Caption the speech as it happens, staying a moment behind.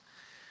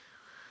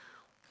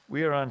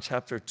We are on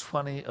chapter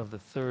 20 of the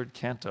third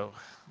canto,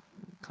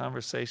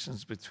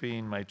 conversations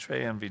between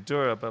Maitreya and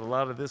Vidura, but a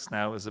lot of this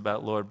now is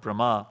about Lord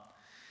Brahma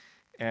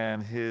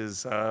and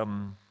his,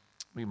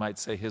 we might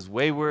say, his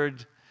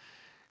wayward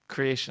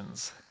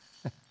creations,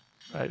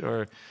 right?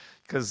 Or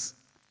because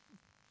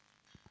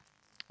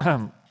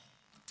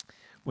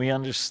we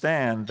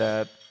understand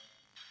that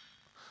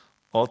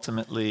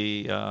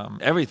ultimately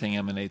everything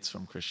emanates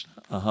from Krishna.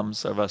 Aham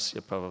sarvasya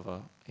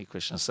prabhava,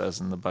 Krishna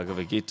says in the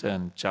Bhagavad Gita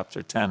in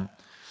chapter 10.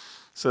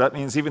 So that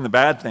means even the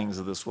bad things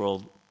of this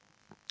world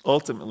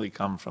ultimately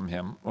come from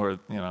him, or,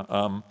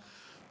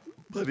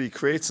 but he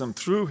creates them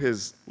through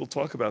his, we'll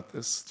talk about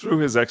this, through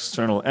his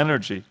external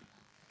energy.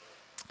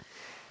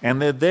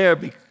 And they're there,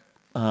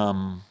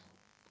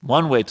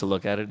 one way to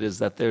look at it is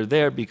that they're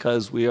there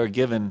because we are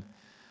given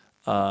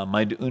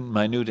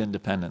minute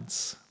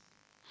independence.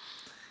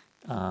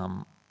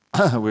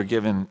 We're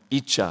given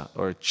icha,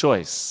 or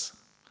choice.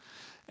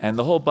 And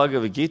the whole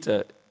Bhagavad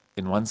Gita,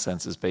 in one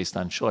sense, is based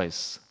on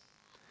choice.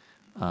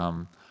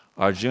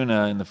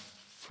 Arjuna, in the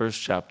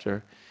first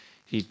chapter,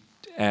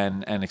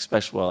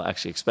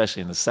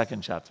 especially in the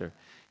second chapter,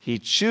 he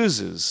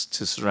chooses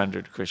to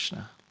surrender to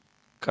Krishna.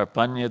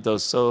 Karpanya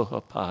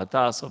dosoha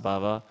pahata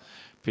svabhava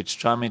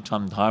pichtrami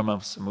tam dharma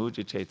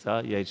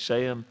samudiceta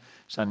yeshayam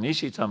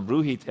shanishitam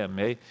bruhitem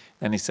me.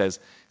 Then he says,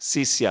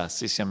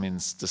 sisya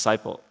means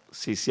disciple.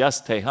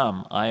 Sisyas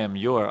teham, I am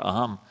your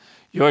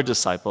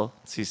disciple.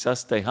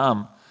 Sisyas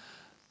teham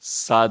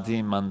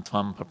sadhi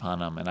mantvam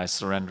prapanam, and I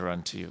surrender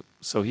unto you.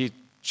 So he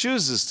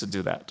chooses to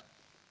do that.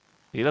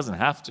 He doesn't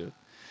have to.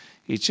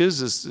 He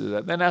chooses to do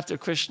that. Then after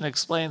Krishna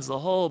explains the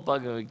whole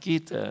Bhagavad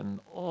Gita and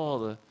all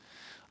the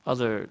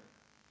other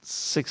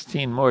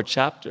 16 more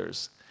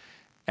chapters,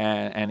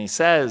 and he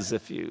says,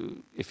 if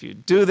you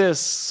do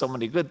this, so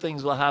many good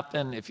things will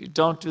happen. If you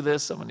don't do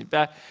this, so many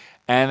bad.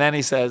 And then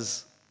he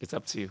says, it's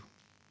up to you.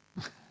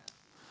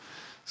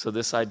 So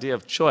this idea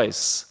of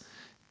choice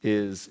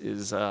is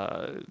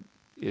an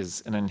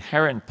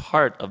inherent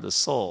part of the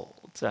soul,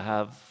 to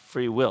have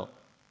free will.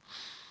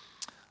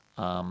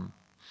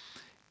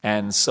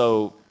 And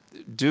so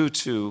due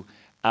to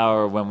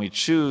when we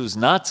choose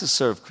not to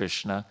serve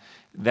Krishna,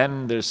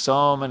 then there's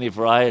so many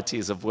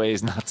varieties of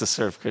ways not to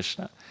serve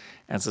Krishna.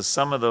 And so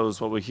some of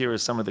those, what we hear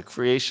is some of the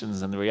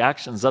creations and the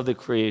reactions of the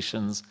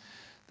creations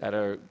that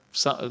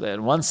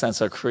in one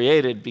sense are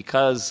created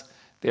because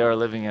they are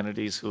living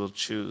entities who will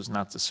choose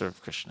not to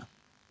serve Krishna.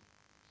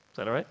 Is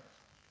that all right?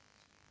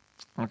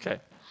 Okay.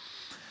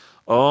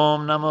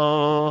 Om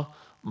Namo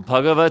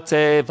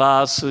Bhagavate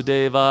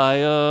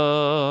Vasudevaya.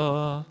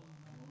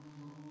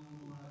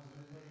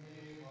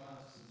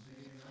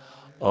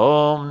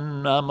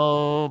 Om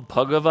Namo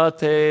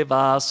Bhagavate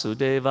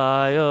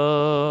Vasudevaya.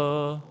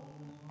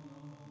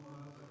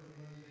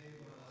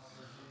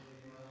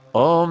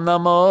 Om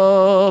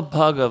Namo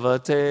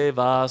Bhagavate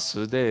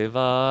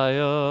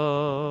Vasudevaya.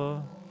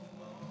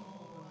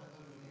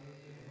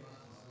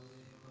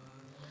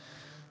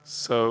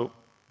 So,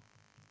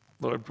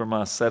 Lord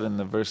Brahma said in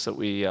the verse that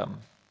we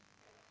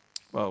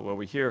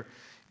hear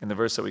in the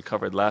verse that we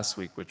covered last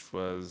week, which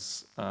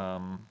was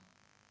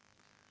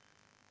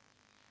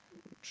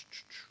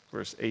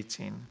verse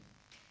 18.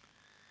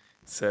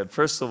 It said,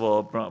 first of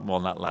all,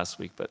 not last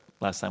week, but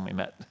last time we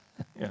met.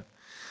 Yeah.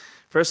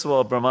 First of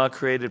all, Brahma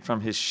created from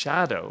his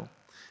shadow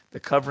the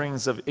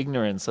coverings of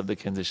ignorance of the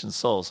conditioned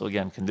soul. So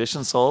again,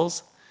 conditioned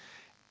souls,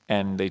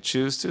 and they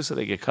choose to, so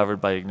they get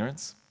covered by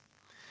ignorance.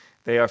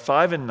 They are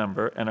 5 in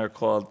number and are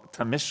called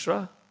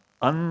Tamishra,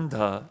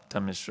 Andha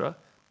Tamishra,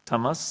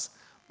 Tamas,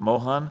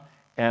 Mohan,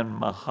 and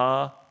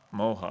Maha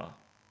Moha.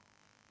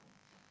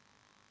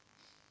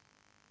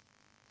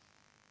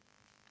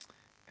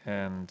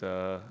 And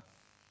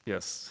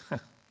yes.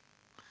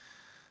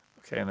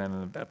 Okay, and then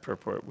in that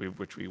purport,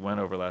 which we went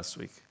over last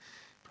week,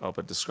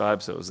 Prabhupada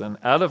describes those. And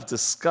out of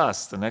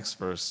disgust, the next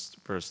verse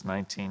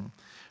 19,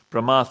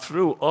 Brahma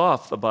threw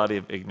off the body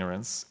of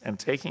ignorance, and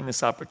taking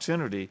this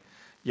opportunity,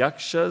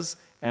 yakshas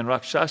and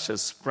rakshasas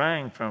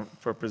sprang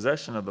for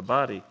possession of the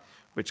body,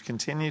 which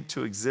continued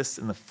to exist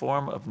in the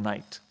form of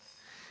night.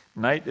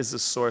 Night is the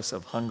source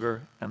of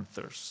hunger and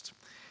thirst.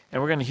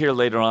 And we're going to hear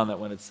later on that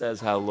when it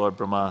says how Lord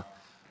Brahma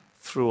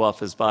threw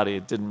off his body,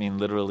 it didn't mean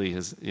literally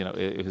his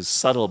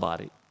subtle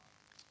body,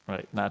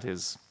 right? Not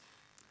his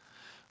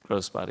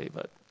gross body,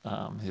 but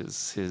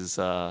his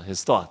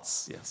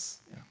thoughts. Yes.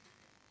 Yeah.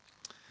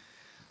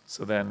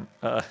 So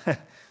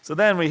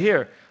then we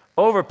hear,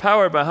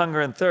 overpowered by hunger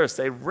and thirst,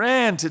 they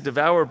ran to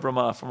devour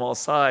Brahma from all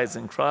sides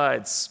and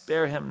cried,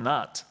 "Spare him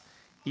not,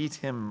 eat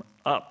him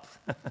up."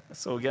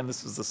 So again,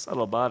 this was the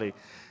subtle body.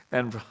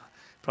 And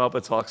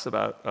Prabhupada talks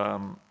about,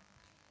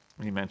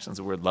 he mentions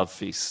the word love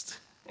feast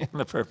in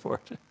the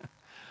purport.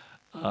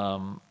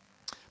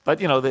 But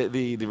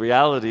the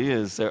reality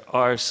is there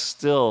are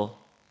still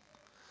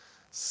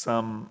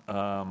some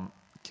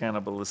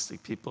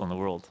cannibalistic people in the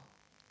world.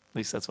 At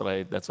least that's what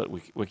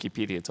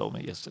Wikipedia told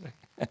me yesterday.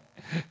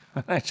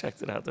 When I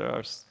checked it out,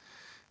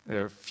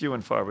 they're few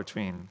and far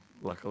between,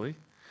 luckily.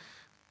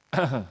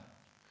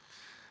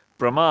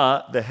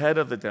 Brahma, the head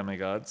of the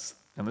demigods,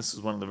 and this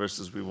is one of the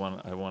verses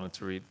I wanted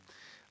to read,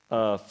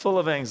 full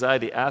of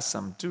anxiety, asks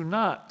them, "Do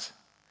not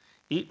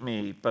eat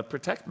me, but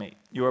protect me.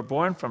 You are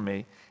born from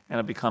me and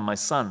have become my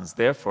sons.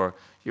 Therefore,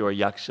 you are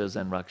yakshas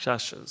and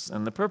rakshasas."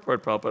 And the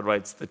purport, Prabhupada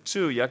writes, the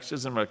two,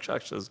 yakshas and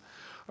rakshasas,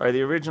 are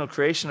the original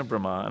creation of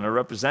Brahma and are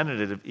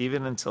representative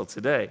even until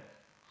today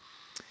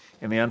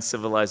in the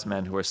uncivilized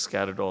men who are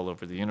scattered all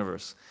over the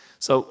universe.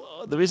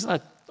 So the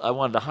reason I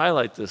wanted to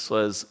highlight this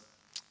was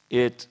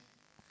it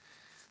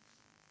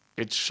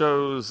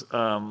shows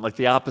like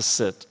the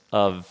opposite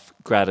of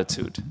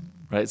gratitude,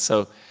 right?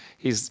 So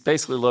he's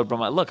basically Lord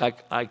Brahma. Look,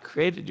 I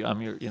created you.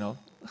 I'm your,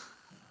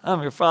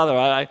 I'm your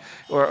father.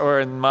 Or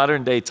in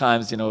modern day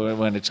times,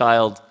 when a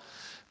child,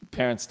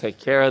 parents take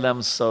care of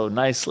them so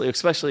nicely,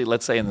 especially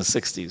let's say in the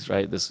 60s,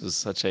 right? This was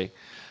such a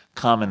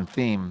common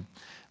theme,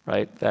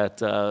 right?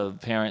 That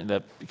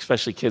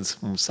especially kids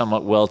from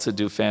somewhat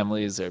well-to-do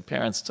families, their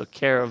parents took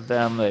care of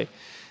them.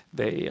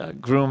 They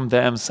groomed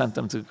them, sent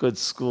them to good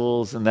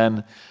schools, and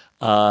then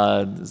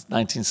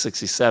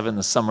 1967,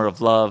 the Summer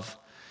of Love,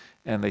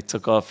 and they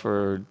took off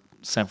for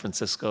San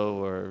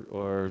Francisco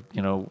or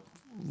a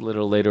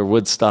little later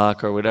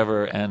Woodstock or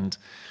whatever, and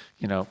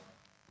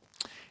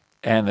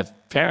and the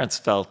parents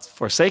felt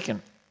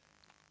forsaken,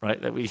 right?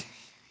 That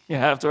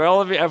after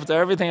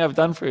everything I've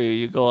done for you,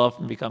 you go off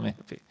and become a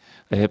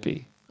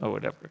hippie or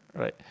whatever,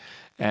 right?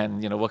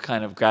 And what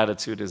kind of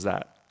gratitude is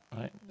that,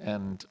 right?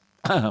 And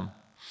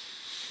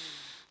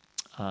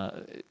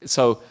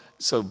so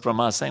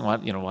Brahma is saying,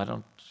 why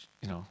don't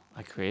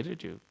I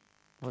created you?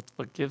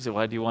 What gives it?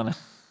 Why do you want to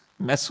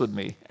mess with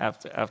me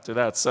after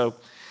that? So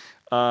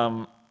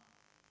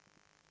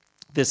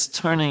this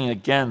turning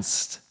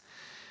against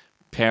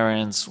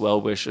parents,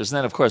 well-wishers, and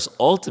then of course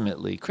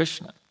ultimately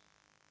Krishna.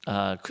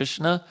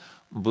 Krishna,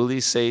 Buli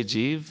Se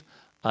Jeev,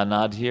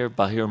 Anadhir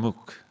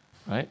Bahirmukh,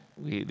 right?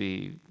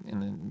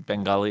 In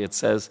Bengali it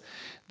says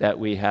that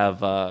we have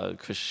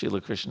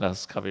Srila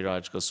Krishnadas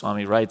Kaviraj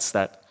Goswami writes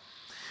that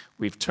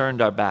we've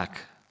turned our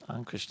back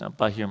on Krishna,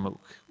 Bahirmukh.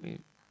 We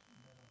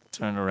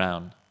turn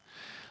around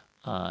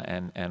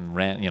and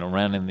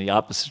ran in the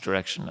opposite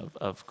direction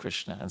of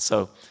Krishna. And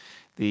so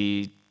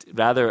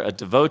rather a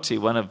devotee,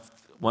 one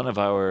of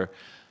our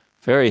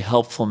very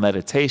helpful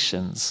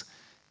meditations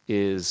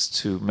is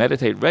to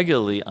meditate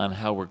regularly on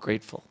how we're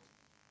grateful,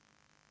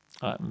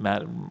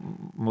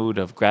 mood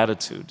of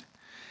gratitude.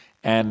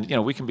 And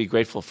we can be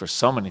grateful for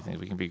so many things.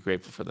 We can be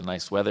grateful for the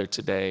nice weather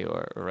today,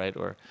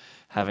 or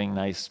having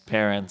nice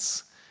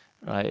parents,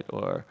 right,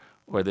 or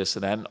this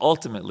and that. And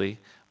ultimately,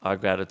 our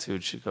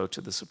gratitude should go to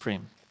the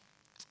Supreme,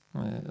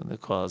 the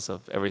cause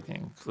of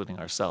everything, including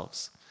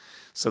ourselves.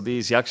 So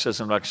these yakshas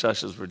and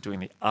rakshasas were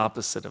doing the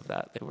opposite of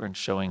that. They weren't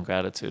showing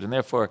gratitude. And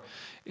therefore,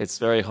 it's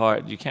very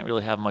hard. You can't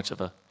really have much of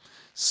a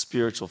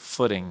spiritual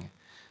footing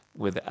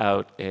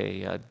without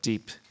a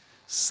deep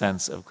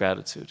sense of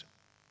gratitude.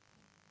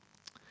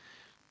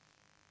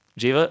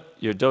 Jiva,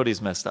 your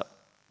dhoti's messed up.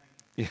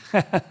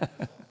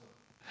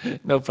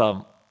 No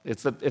problem.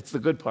 It's the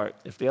good part.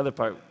 If the other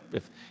part,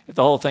 if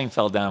the whole thing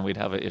fell down, we'd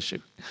have an issue.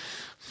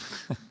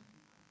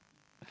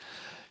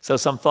 So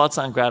some thoughts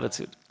on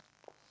gratitude.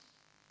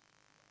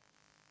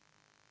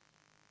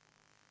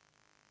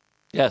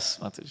 Yes,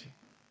 Mataji.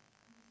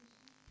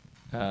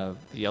 The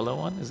yellow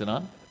one, is it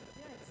on?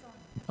 Yeah, it's on.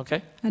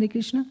 Okay. Hare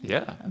Krishna?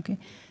 Yeah. Okay.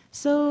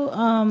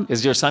 So...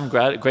 is your son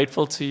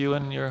grateful to you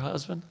and your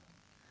husband?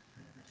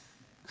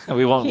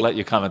 We won't let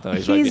you comment on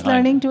that. He's right behind.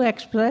 learning to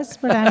express,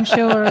 but I'm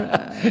sure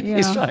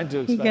He's trying to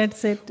express. He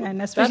gets it.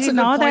 And especially That's a good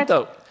now point, that...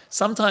 though.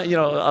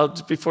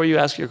 Sometimes, before you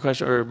ask your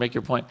question or make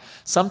your point,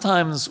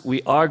 sometimes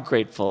we are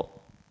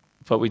grateful,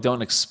 but we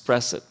don't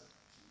express it.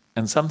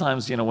 And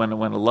sometimes, when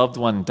a loved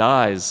one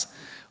dies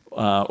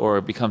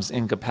or becomes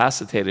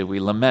incapacitated, we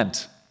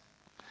lament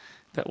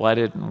that why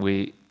didn't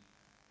we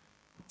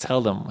tell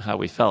them how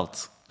we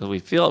felt? We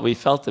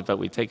felt it, but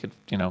we take it,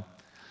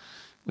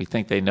 we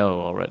think they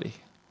know already.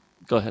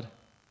 Go ahead.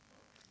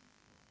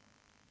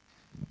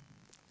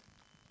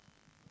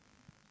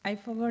 I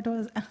forgot what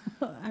was...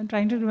 I'm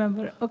trying to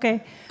remember.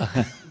 Okay.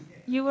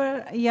 You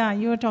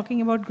were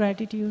talking about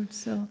gratitude.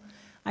 So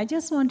I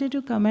just wanted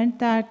to comment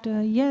that,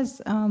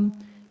 yes,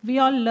 we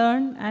all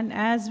learn, and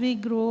as we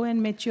grow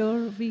and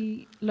mature,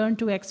 we learn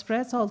to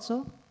express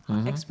also,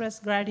 express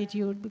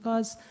gratitude,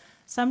 because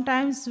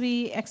sometimes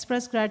we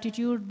express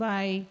gratitude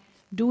by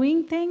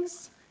doing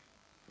things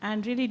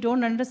and really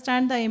don't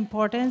understand the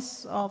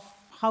importance of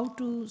how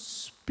to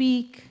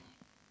speak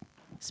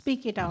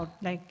it out,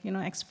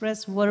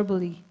 express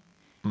verbally.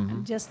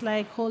 And just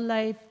like whole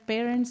life,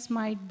 parents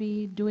might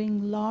be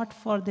doing a lot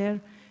for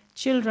their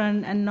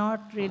children and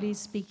not really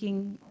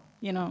speaking,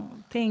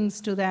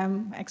 things to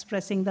them,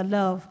 expressing the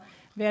love.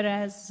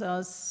 Whereas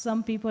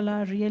some people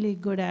are really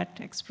good at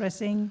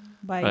expressing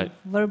by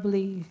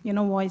verbally,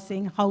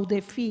 voicing how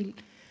they feel.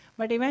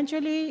 But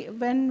eventually,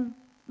 when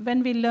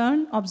we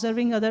learn,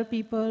 observing other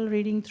people,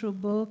 reading through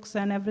books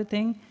and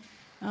everything,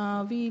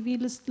 we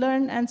just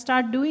learn and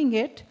start doing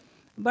it.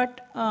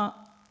 But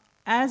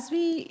as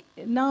we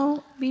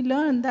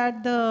learn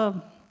that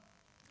the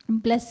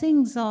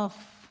blessings of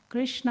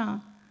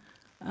Krishna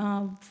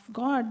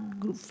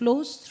God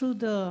flows through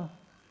the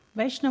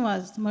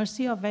Vaishnavas,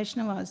 mercy of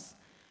Vaishnavas.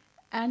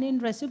 And in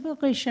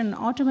reciprocation,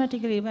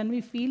 automatically, when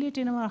we feel it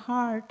in our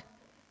heart,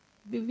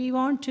 we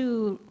want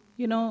to,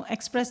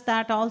 express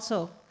that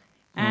also.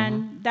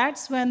 And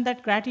that's when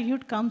that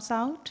gratitude comes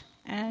out.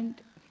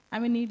 And I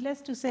mean,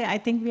 needless to say, I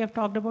think we have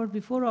talked about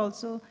before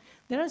also,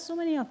 there are so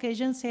many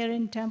occasions here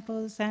in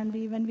temples, and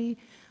when we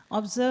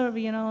observe,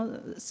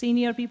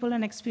 senior people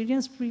and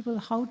experienced people,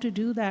 how to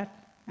do that,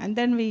 and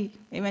then we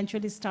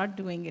eventually start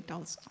doing it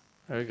also.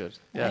 Very good.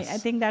 Yes. I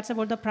think that's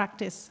about the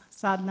practice,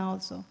 sadhana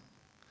also.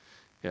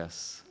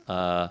 Yes.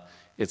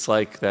 It's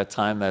like that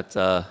time that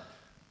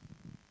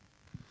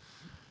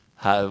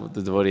how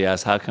the devotee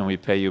asked, how can we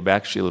pay you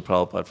back, Srila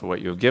Prabhupada, for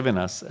what you have given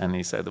us? And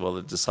he said, well,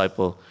 the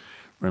disciple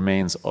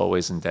remains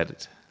always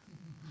indebted.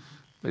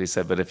 But he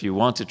said, but if you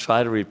want to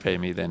try to repay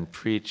me, then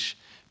preach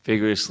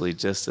vigorously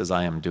just as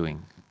I am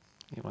doing.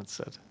 He once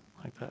said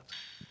like that.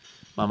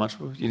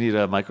 Mahamachprabhu, you need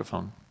a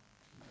microphone.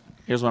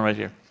 Here's one right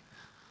here.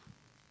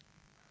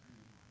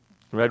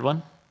 Red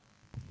one?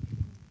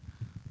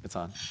 It's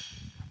on.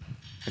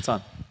 It's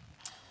on.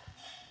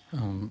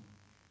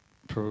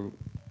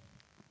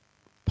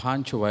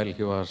 Panch, while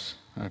he was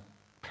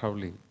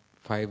probably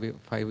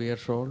 5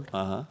 years old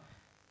or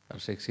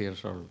 6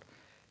 years old,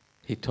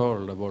 he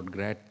told about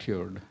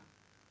gratitude.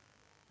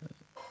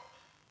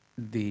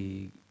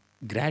 The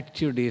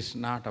gratitude is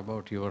not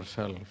about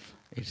yourself;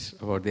 it's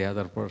about the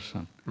other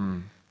person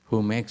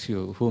who made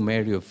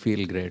you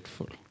feel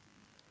grateful.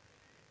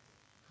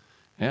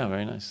 Yeah,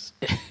 very nice.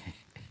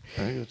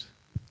 Very good.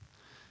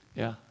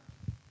 Yeah.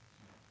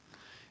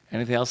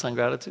 Anything else on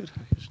gratitude?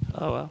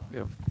 Oh, wow. We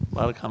have a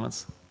lot of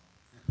comments.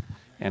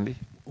 Andy?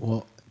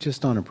 Well,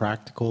 just on a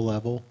practical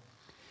level,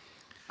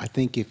 I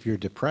think if you're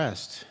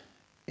depressed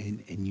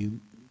and you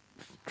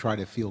try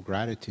to feel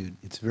gratitude,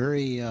 it's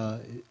very,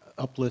 it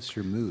uplifts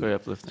your mood. Very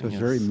uplifting, So it's yes.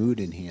 very mood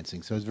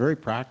enhancing. So it's very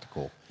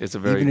practical. It's a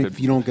very Even good... if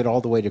you don't get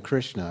all the way to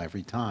Krishna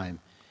every time,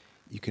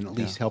 you can at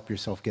least help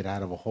yourself get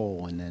out of a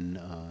hole and then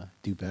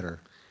do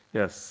better.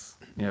 Yes.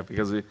 Yeah,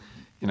 because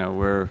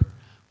we're...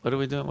 What are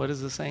we doing? What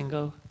does the saying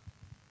go?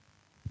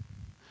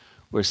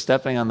 We're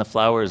stepping on the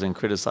flowers and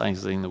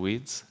criticizing the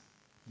weeds.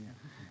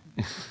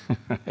 Yeah.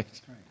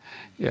 Right.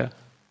 Yeah.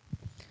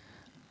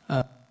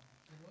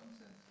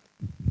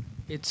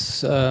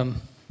 It's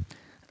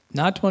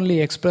not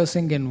only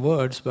expressing in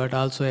words, but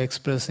also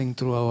expressing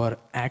through our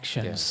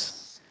actions.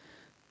 Yes.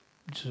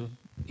 So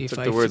if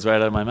Took the words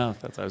right out of my mouth.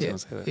 That's why I was going to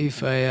say that.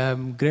 If I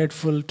am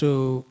grateful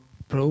to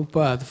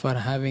Prabhupada for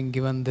having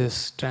given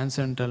this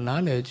transcendental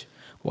knowledge,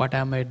 what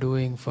am I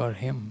doing for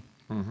him?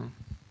 Mm-hmm.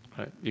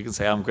 Right. You can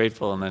say, I'm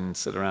grateful, and then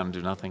sit around and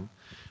do nothing.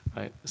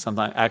 Right?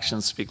 Sometimes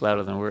actions speak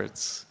louder than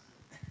words.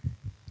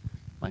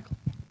 Michael,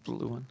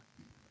 blue one.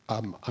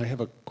 I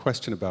have a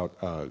question about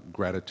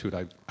gratitude.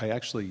 I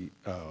actually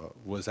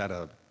was at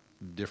a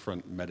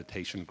different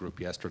meditation group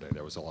yesterday.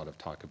 There was a lot of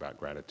talk about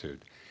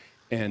gratitude.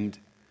 And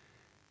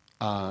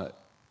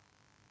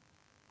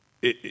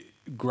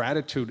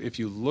gratitude, if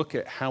you look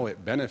at how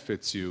it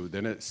benefits you,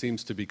 then it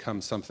seems to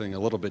become something a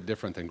little bit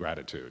different than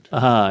gratitude.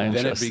 Then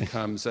it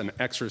becomes an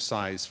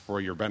exercise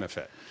for your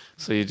benefit.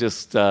 So you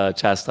just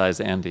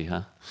chastised Andy,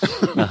 huh?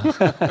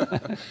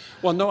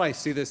 Well, no, I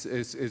see this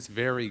is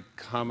very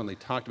commonly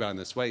talked about in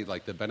this way,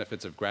 like the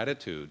benefits of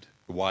gratitude,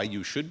 why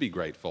you should be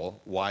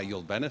grateful, why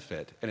you'll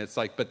benefit. And it's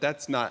like, but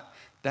that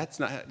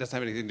doesn't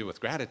have anything to do with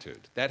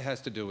gratitude. That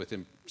has to do with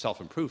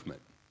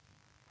self-improvement.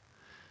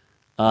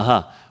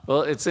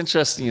 Well, it's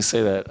interesting you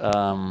say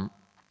that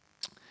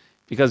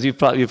because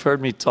you've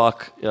heard me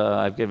talk.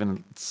 I've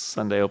given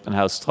Sunday open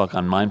house talk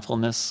on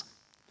mindfulness,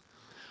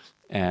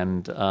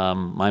 and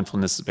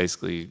mindfulness is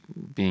basically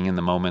being in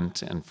the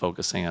moment and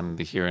focusing on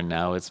the here and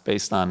now. It's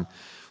based on,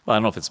 well, I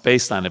don't know if it's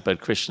based on it, but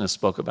Krishna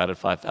spoke about it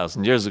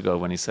 5,000 years ago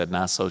when he said,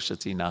 "Na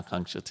soshati, na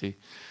kankshati."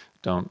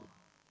 Don't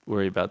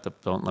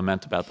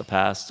lament about the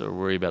past or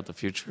worry about the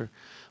future.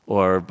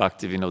 Or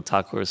Bhaktivinoda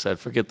Thakur said,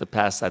 forget the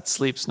past that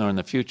sleeps, nor in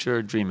the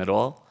future dream at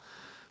all,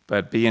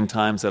 but be in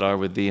times that are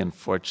with thee, and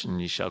fortune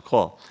ye shall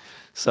call.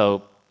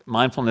 So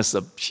mindfulness is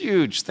a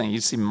huge thing.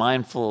 You see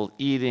mindful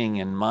eating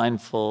and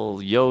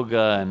mindful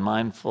yoga and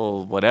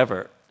mindful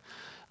whatever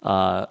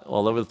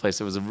all over the place.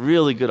 There was a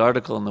really good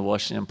article in the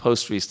Washington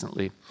Post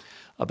recently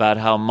about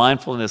how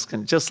mindfulness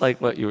can, just like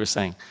what you were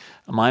saying,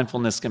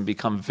 mindfulness can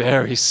become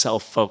very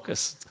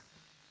self-focused.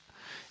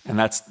 And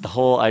that's the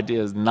whole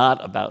idea is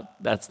not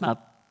about, that's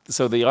not,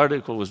 so the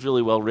article was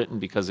really well written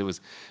because it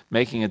was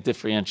making a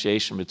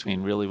differentiation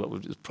between really what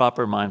was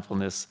proper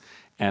mindfulness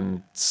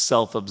and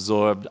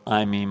self-absorbed,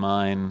 I, me,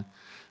 mine,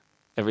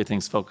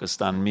 everything's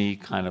focused on me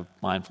kind of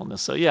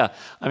mindfulness. So yeah,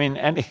 I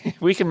mean,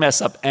 we can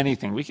mess up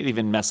anything. We could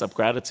even mess up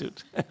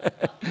gratitude.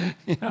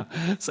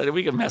 So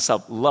we can mess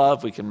up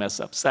love, we can mess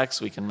up sex,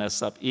 we can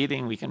mess up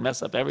eating, we can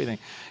mess up everything.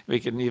 We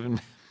can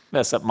even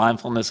mess up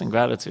mindfulness and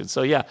gratitude.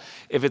 So yeah,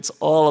 if it's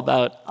all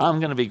about, I'm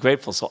going to be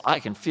grateful so I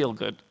can feel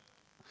good.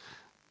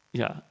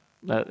 Yeah,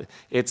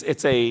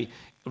 it's a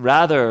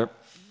rather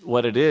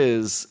what it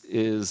is,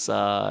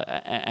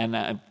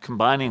 and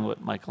combining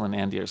what Michael and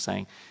Andy are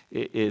saying,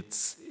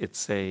 it's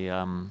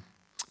a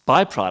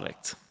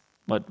byproduct.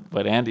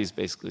 What Andy's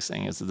basically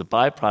saying is the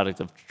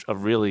byproduct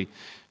of really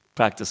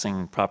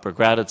practicing proper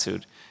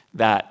gratitude,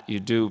 that you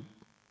do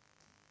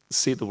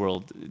see the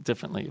world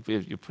differently.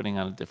 You're putting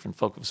on a different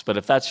focus. But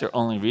if that's your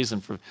only reason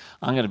for,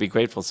 I'm going to be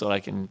grateful so I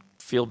can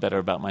feel better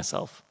about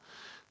myself.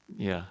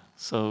 Yeah.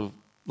 So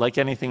like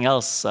anything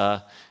else,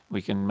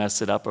 we can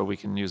mess it up or we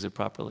can use it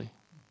properly.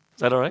 Is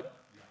that all right?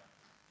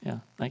 Yeah.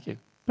 Thank you.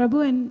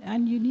 Prabhu,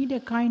 and you need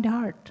a kind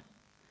heart.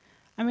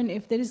 I mean,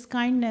 if there is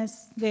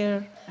kindness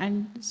there,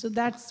 and so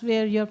that's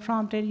where you're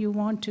prompted, you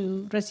want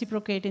to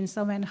reciprocate in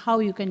some way, and how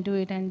you can do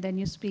it, and then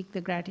you speak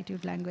the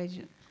gratitude language.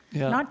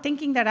 Yeah. Not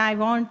thinking that I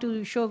want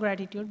to show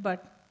gratitude,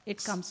 but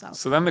it comes out.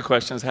 So then the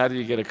question is, how do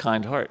you get a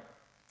kind heart?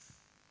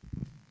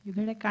 You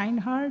get a kind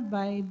heart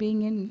by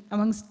being in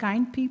amongst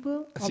kind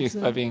people,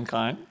 By being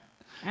kind.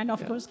 and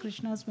of course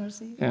Krishna's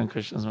mercy. And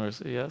Krishna's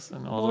mercy, yes,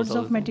 and all Words those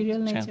other of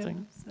material things, nature,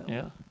 chanting. so.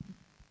 Yeah.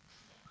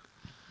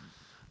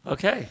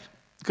 Okay,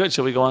 good.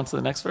 Shall we go on to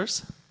the next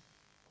verse?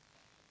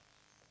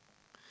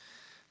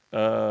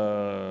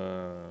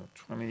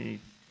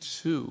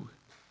 22.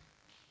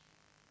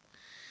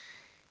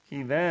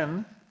 He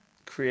then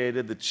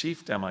created the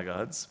chief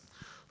demigods,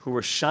 who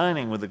were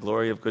shining with the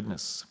glory of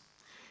goodness.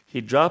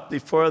 He dropped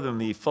before them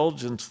the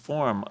effulgent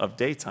form of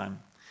daytime,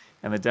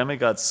 and the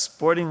demigods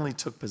sportingly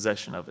took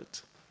possession of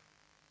it.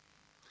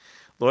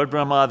 Lord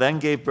Brahma then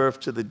gave birth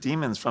to the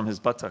demons from his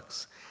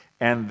buttocks,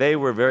 and they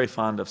were very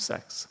fond of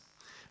sex.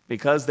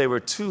 Because they were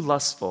too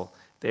lustful,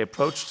 they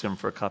approached him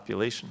for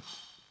copulation.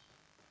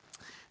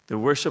 The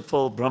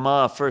worshipful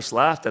Brahma first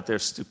laughed at their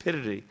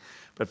stupidity,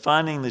 but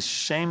finding the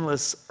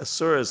shameless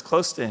asuras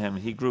close to him,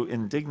 he grew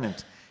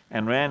indignant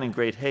and ran in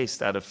great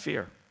haste out of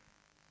fear.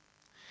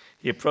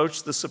 He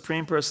approached the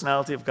Supreme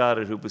Personality of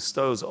Godhead, who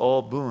bestows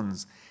all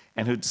boons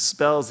and who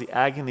dispels the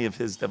agony of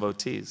his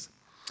devotees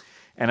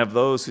and of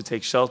those who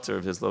take shelter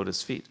of his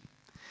lotus feet.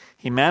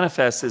 He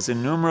manifests his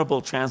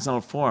innumerable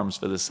transcendental forms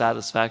for the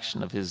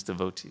satisfaction of his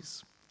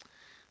devotees.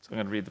 So I'm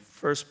going to read the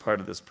first part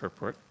of this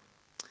purport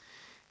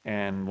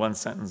and one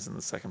sentence in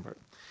the second part.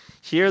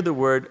 Here the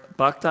word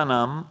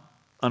Bhaktanam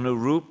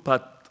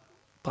Anurupatma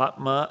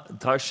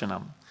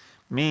Darshanam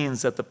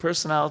means that the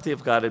personality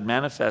of Godhead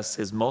manifests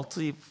his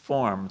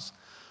multi-forms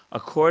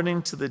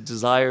according to the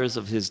desires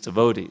of his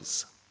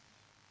devotees.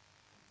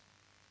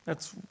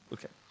 That's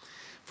okay.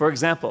 For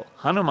example,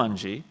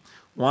 Hanumanji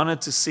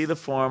wanted to see the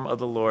form of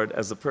the Lord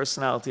as the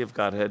personality of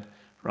Godhead,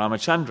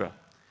 Ramachandra,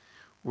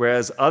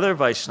 whereas other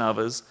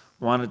Vaishnavas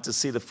want to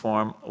see the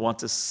form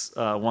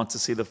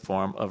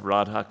of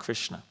Radha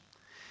Krishna.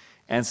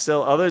 And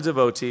still other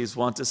devotees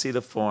want to see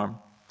the form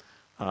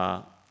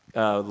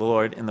the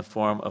Lord in the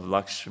form of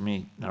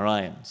Lakshmi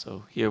Narayan.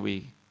 So here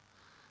we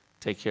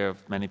take care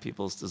of many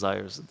people's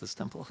desires at this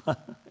temple.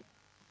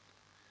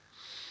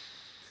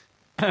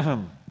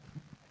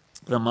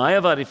 The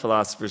Mayavadi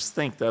philosophers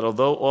think that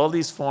although all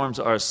these forms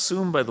are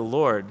assumed by the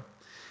Lord,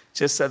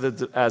 just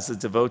as the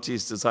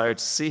devotees desire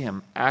to see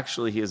him,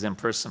 actually he is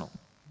impersonal.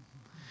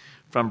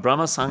 From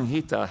Brahma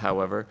Samhita,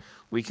 however,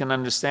 we can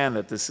understand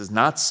that this is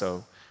not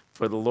so,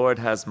 for the Lord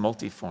has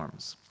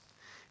multi-forms.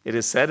 It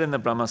is said in the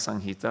Brahma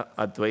Samhita,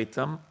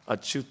 Advaitam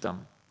Achyutam.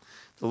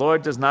 The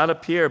Lord does not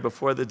appear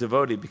before the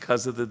devotee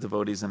because of the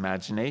devotee's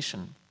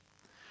imagination.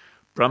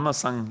 Brahma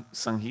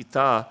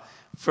Samhita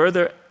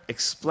further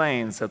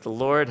explains that the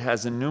Lord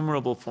has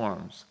innumerable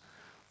forms.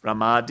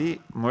 Ramadi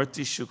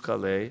Murti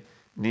Shukale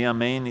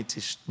Niyamena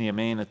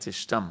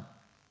Tishtam.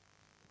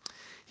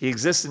 He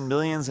exists in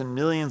millions and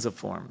millions of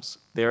forms.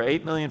 There are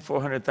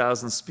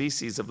 8,400,000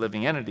 species of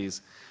living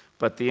entities,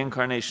 but the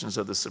incarnations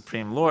of the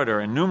Supreme Lord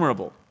are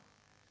innumerable.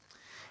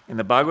 In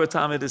the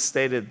Bhagavatam, it is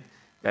stated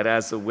that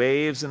as the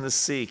waves in the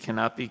sea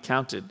cannot be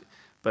counted,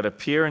 but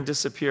appear and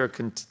disappear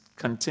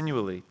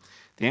continually,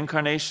 the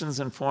incarnations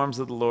and forms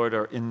of the Lord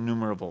are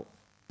innumerable.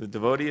 The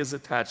devotee is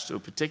attached to a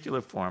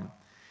particular form,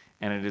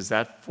 and it is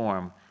that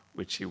form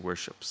which he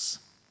worships.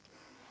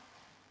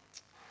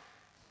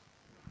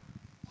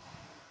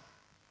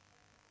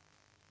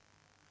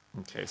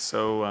 Okay,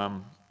 so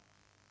on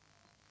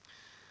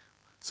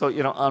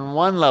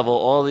one level,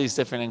 all these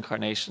different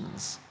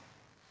incarnations,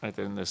 right?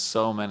 And there's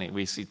so many.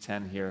 We see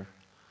 10 here,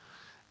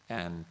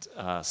 and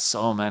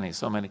so many.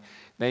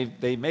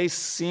 They may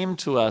seem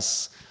to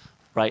us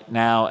right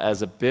now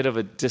as a bit of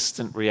a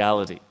distant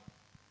reality,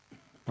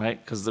 right?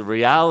 Because the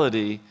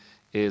reality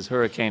is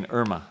Hurricane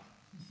Irma,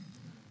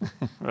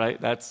 right?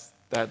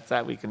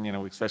 That we can,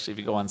 especially if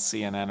you go on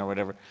CNN or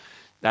whatever.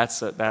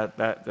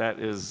 That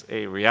is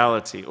a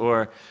reality.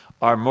 Or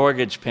our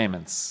mortgage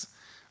payments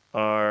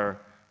are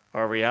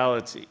our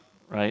reality,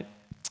 right?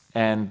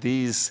 And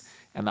the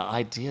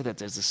idea that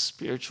there's a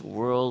spiritual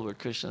world where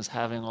Krishna is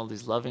having all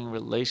these loving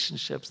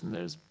relationships, and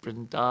there's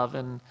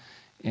Vrindavan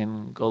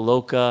in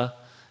Goloka,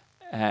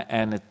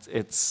 and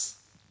it's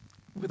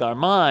with our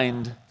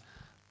mind,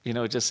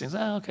 it just seems,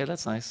 okay,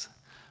 that's nice.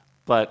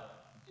 But,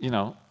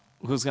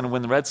 who's going to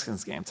win the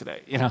Redskins game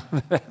today?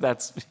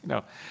 That's,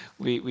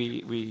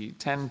 we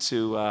tend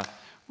to,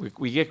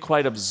 we get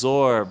quite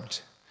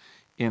absorbed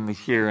in the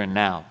here and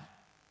now.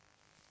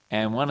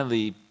 And one of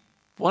the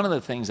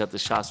things that the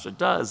Shastra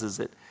does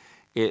is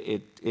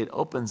it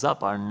opens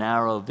up our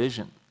narrow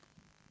vision,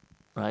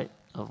 right,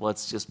 of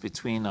what's just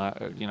between our,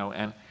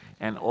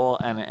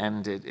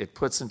 and it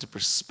puts into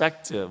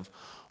perspective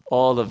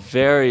all the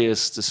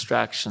various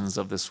distractions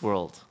of this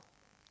world,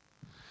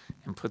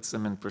 and puts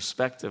them in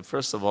perspective,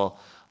 first of all,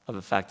 of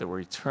the fact that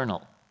we're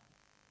eternal.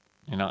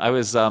 I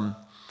was doing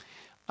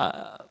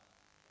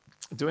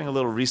a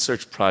little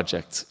research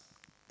project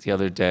the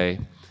other day.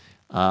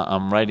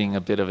 I'm writing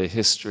a bit of a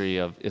history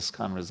of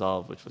ISKCON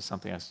Resolve, which was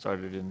something I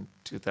started in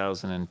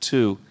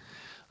 2002.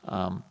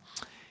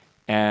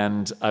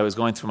 And I was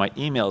going through my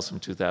emails from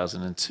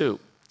 2002.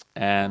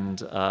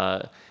 And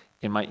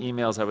in my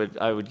emails,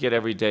 I would get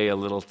every day a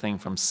little thing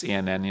from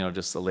CNN,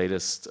 just the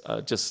latest,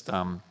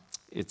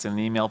 it's in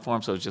email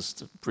form, so it's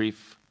just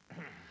brief,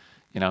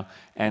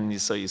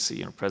 And so you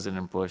see,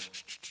 President Bush,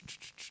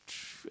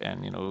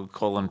 and,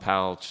 Colin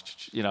Powell,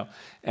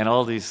 and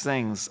all these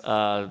things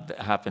that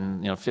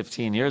happened,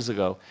 15 years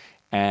ago.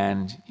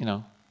 And,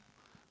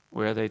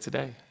 where are they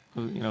today?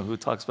 Who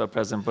talks about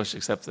President Bush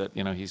except that,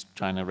 he's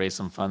trying to raise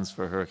some funds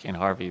for Hurricane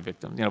Harvey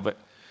victims, but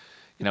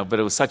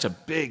it was such a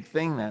big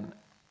thing then,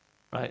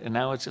 right? And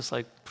now it's just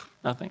like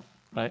nothing,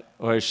 right?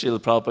 Or as Srila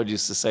Prabhupada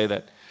used to say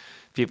that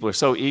people are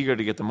so eager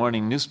to get the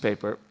morning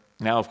newspaper.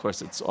 Now, of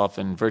course, it's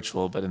often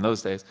virtual, but in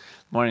those days,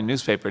 morning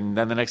newspaper, and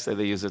then the next day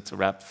they use it to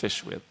wrap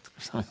fish with,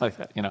 or something like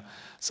that,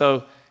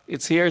 So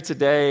it's here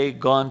today,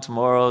 gone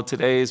tomorrow.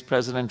 Today's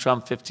President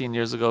Trump 15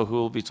 years ago, who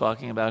will be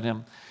talking about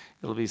him?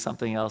 It'll be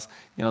something else.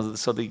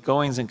 So the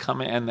goings and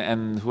coming,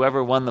 and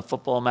whoever won the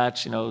football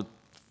match,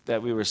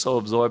 that we were so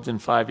absorbed in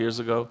 5 years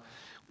ago,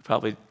 we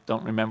probably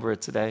don't remember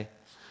it today.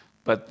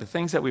 But the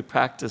things that we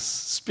practice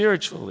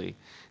spiritually,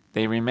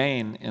 they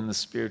remain in the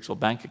spiritual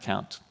bank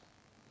account.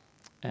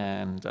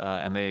 And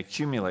they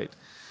accumulate.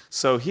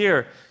 So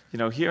here,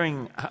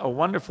 hearing how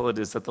wonderful it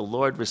is that the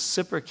Lord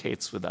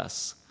reciprocates with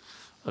us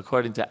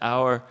according to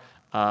our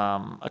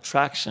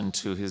attraction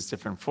to His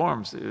different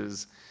forms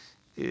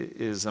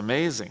is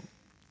amazing.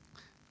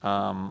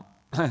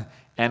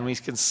 And we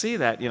can see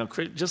that,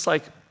 just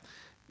like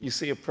you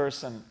see a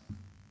person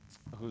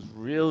who's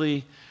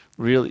really,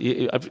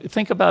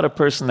 think about a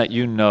person that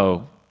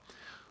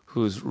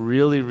who's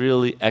really,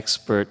 really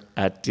expert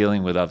at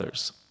dealing with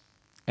others.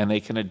 And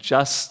they can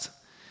adjust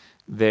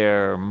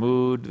their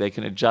mood, they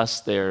can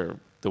adjust the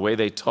way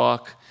they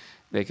talk,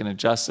 they can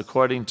adjust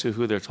according to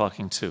who they're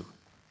talking to.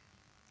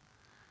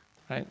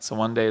 Right? So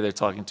one day they're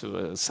talking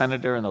to a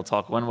senator and they'll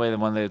talk one way, then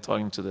one day they're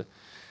talking to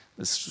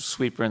the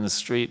sweeper in the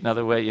street,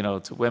 another way,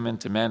 to women,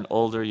 to men,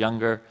 older,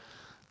 younger.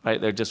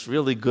 Right? They're just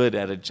really good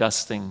at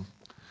adjusting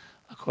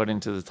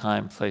according to the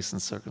time, place,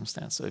 and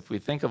circumstance. So if we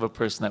think of a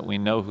person that we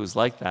know who's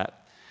like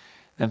that,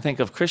 then think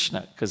of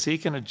Krishna, because he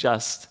can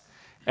adjust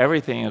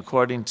everything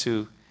according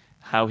to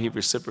how he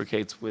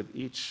reciprocates with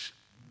each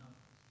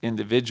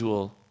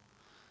individual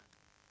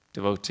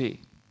devotee.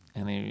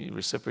 And he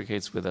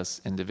reciprocates with us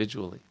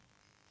individually.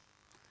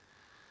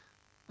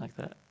 Like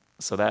that.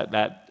 So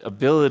that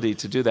ability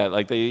to do that,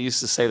 like they used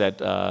to say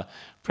that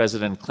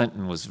President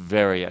Clinton was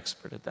very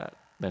expert at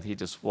that he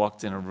just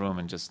walked in a room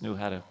and just knew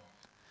how to,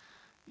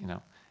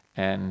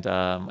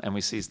 and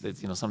we see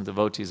that, some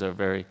devotees are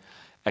very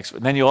expert.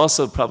 And then you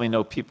also probably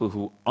know people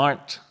who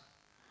aren't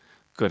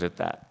good at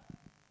that,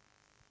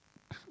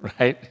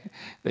 right?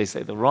 They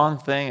say the wrong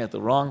thing at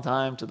the wrong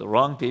time to the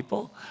wrong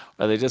people,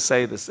 or they just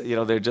say this,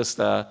 they're just,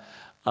 they have,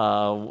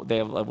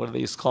 what do they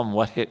used to call them,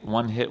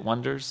 one-hit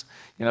wonders?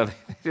 They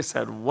just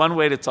had one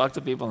way to talk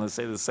to people and they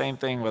say the same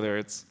thing, whether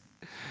it's,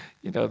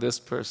 this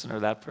person or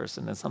that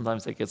person, and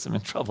sometimes that gets them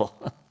in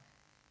trouble,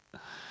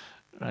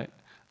 right?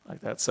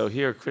 Like that. So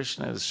here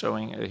Krishna is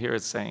showing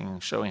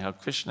how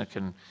Krishna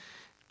can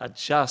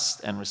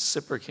adjust and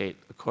reciprocate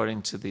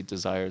according to the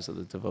desires of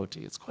the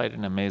devotee. It's quite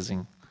an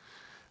amazing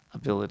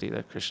ability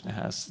that Krishna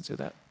has to do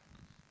that.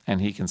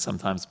 And he can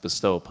sometimes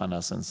bestow upon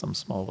us in some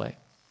small way.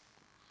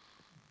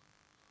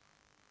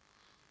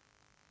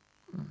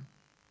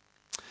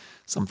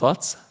 Some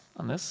thoughts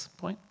on this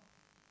point?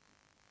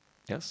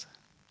 Yes?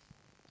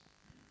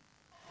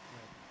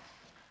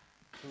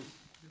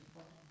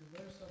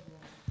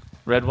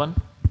 Read one?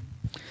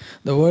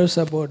 The verse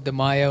about the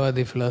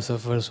Mayavadi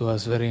philosophers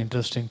was very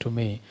interesting to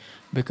me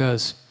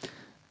because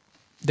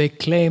they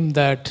claim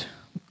that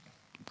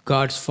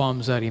God's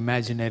forms are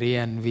imaginary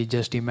and we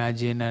just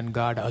imagine, and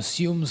God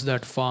assumes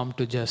that form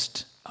to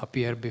just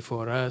appear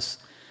before us,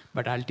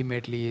 but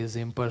ultimately is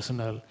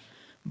impersonal.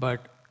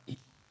 But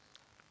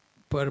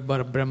per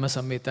Brahma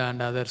Samhita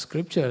and other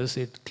scriptures,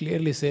 it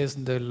clearly says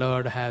the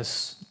Lord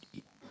has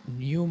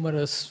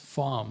numerous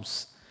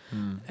forms,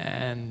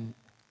 and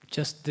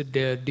just the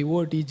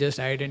devotee just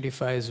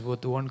identifies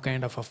with one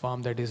kind of a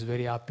form that is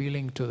very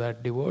appealing to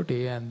that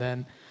devotee, and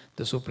then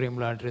the Supreme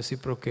Lord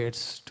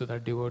reciprocates to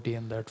that devotee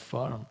in that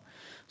form.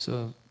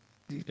 So,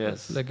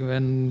 yes. like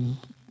when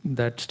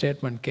that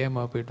statement came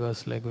up, it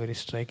was like very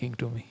striking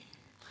to me.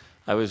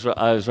 I was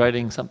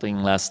writing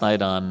something last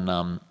night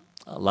on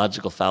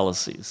logical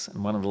fallacies,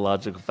 and one of the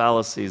logical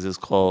fallacies is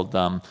called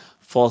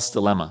false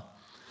dilemma,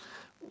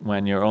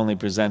 when you're only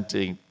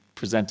presented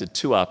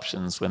two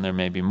options when there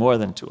may be more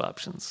than two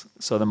options.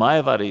 So the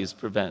Mayavadis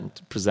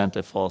present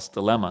a false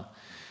dilemma,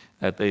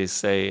 that they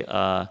say,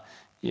 oh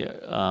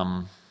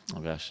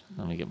gosh,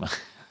 let me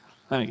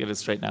get it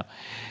straight now.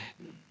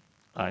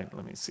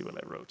 Let me see what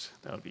I wrote.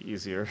 That would be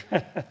easier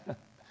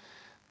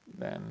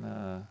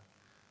than.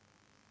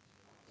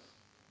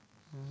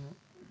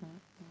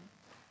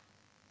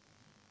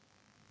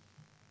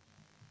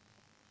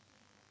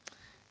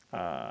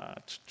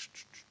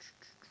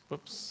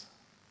 Whoops.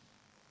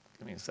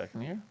 Give me a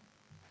second here.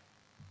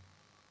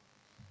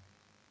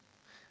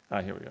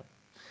 Here we go.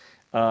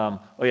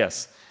 Oh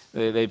yes,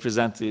 they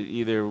present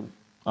either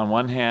on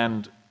one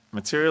hand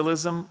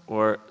materialism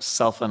or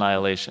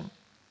self-annihilation.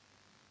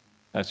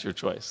 That's your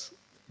choice,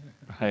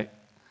 right?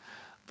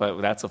 But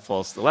that's a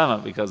false dilemma,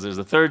 because there's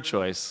a third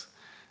choice,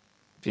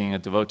 being a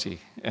devotee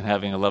and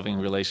having a loving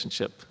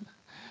relationship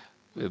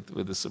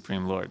with the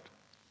Supreme Lord,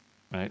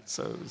 right?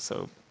 So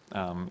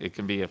it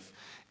can be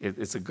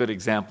it's a good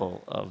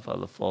example of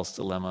the false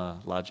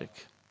dilemma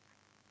logic.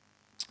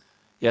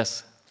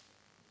 Yes?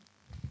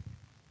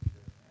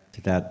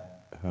 To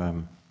that,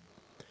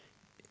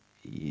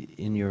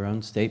 in your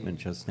own statement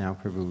just now,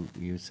 Prabhu,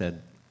 you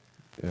said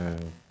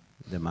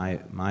the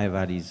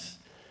Mayavadis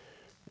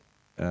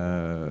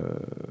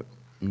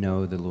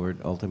know the Lord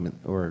ultimate,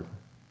 or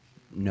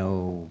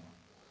know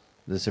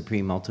the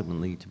Supreme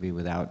ultimately to be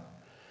without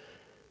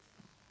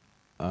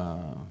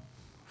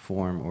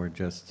form or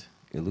just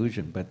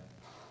illusion, but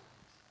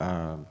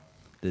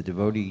the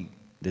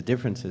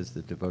difference is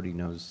the devotee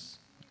knows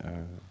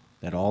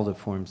that all the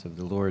forms of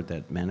the Lord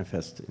that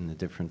manifest in the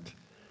different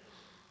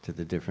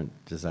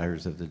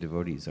desires of the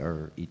devotees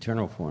are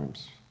eternal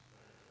forms,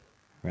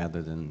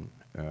 rather than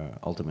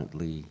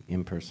ultimately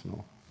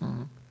impersonal.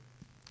 Mm-hmm.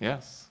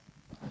 Yes.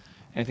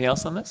 Anything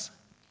else on this?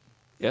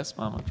 Yes,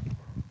 Mama?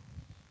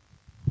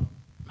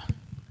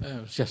 I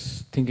was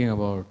just thinking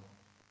about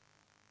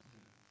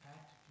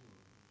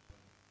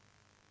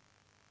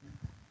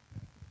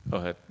Go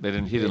ahead.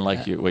 He didn't like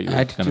what you were going to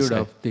attitude say.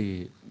 of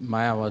the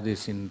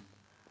Mayavadis in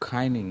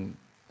kinding,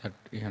 that,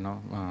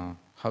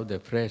 how they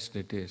phrased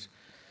it is,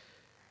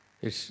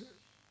 it's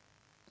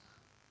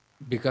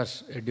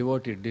because a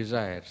devotee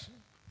desires,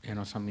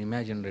 some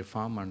imaginary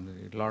form,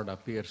 and the Lord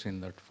appears in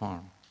that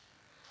form.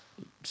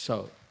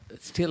 So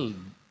still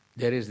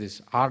there is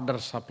this order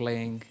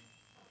supplying.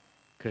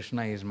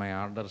 Krishna is my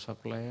order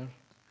supplier.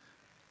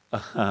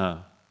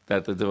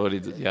 That the devotee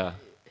did, yeah.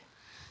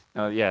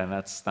 No, yeah, and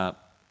that's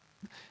not...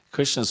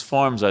 Krishna's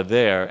forms are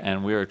there,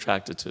 and we're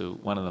attracted to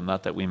one of them,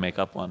 not that we make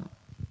up one.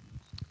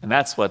 And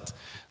that's what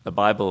the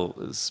Bible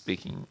is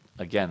speaking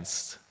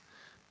against,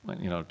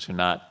 to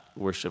not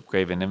worship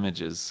graven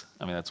images.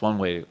 I mean, that's one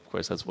way, of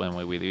course, that's one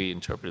way we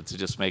interpret it, to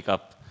just make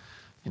up,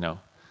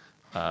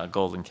 a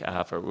golden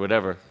calf or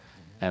whatever,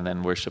 and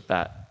then worship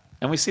that.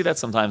 And we see that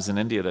sometimes in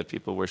India, that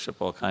people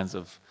worship all kinds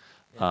of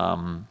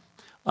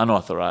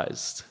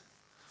unauthorized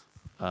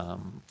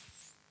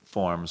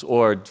forms,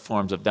 or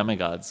forms of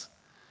demigods.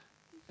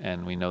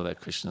 And we know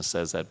that Krishna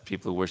says that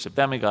people who worship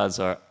demigods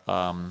are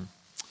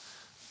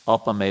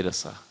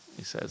alpamedasa,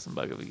 he says in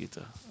Bhagavad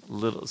Gita,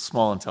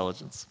 small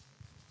intelligence.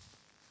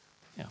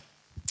 Yeah.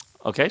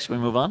 Okay, shall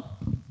we move on?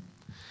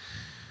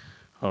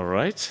 All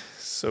right,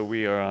 so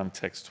we are on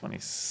text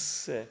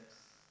 26.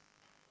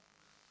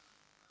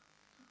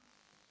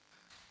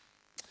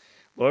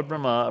 Lord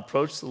Brahma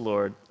approached the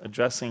Lord,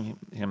 addressing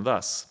him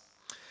thus: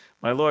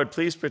 "My Lord,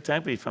 please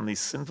protect me from these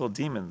sinful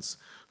demons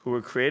who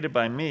were created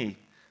by me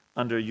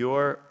under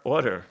your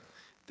order.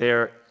 They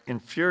are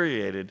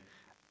infuriated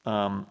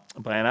by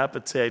an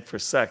appetite for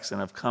sex and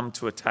have come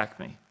to attack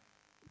me.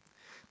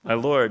 My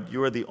Lord,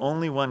 you are the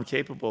only one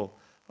capable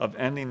of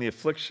ending the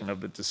affliction of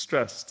the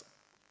distressed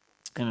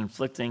and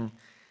inflicting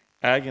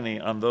agony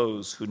on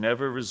those who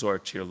never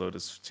resort to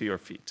your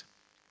feet."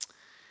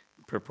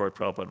 Purport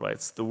Prabhupada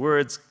writes, the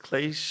words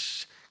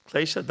Kleshadas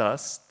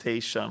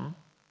Tesham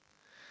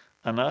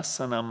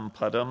Anasanam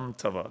Padam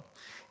Tava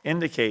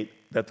indicate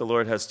that the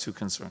Lord has two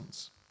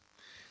concerns.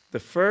 The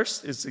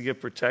first is to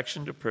give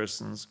protection to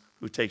persons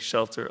who take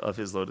shelter of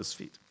his lotus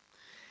feet.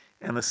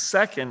 And the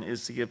second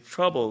is to give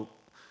trouble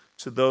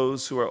to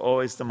those who are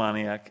always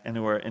demoniac and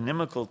who are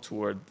inimical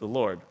toward the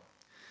Lord.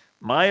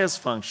 Maya's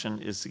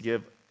function is to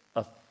give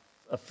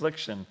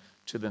affliction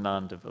to the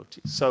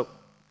non-devotees. So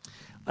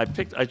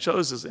I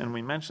chose this, and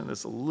we mentioned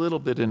this a little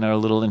bit in our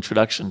little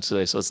introduction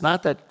today. So it's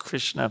not that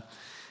Krishna,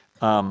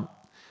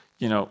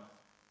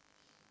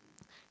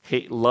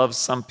 loves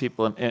some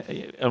people.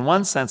 In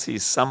one sense,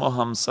 he's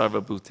samoham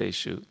sarva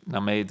bhuteshu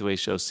name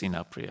dvesho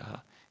sina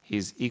priyaha.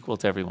 He's equal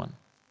to everyone.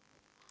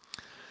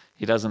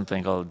 He doesn't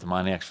think, oh,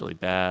 demoniac's really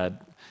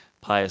bad,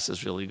 pious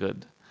is really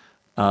good.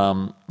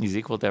 He's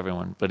equal to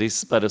everyone. But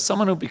if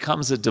someone who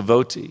becomes a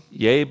devotee,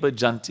 ye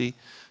bhajanti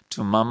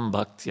tumam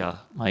bhaktya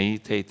mai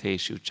te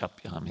teshu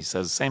chapyaham. He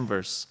says the same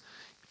verse.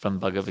 from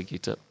Bhagavad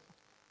Gita.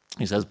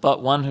 He says,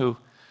 but one who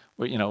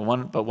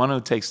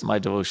takes to my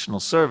devotional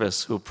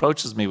service, who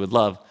approaches me with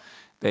love,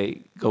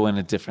 they go in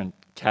a different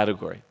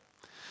category.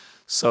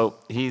 So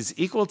he's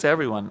equal to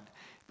everyone,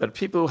 but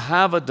people who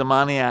have a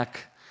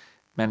demoniac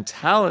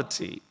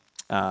mentality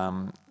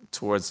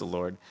towards the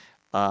Lord,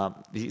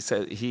 he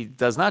said he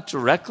does not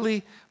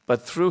directly,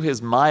 but through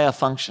his Maya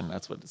function.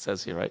 That's what it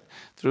says here, right?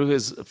 Through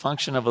his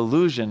function of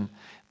illusion,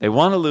 they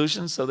want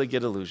illusion, so they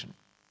get illusion.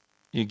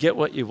 You get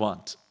what you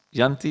want.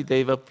 Yanti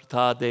deva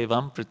prata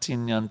devam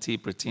pratin yanti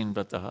pratin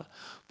vrataha.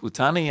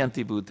 Bhutani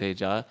yanti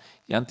bhuteja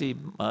yanti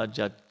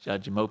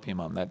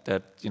jajimopimam.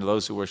 That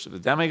those who worship the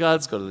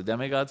demigods go to the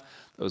demigods.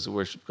 Those who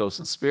worship ghosts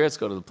and spirits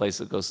go to the place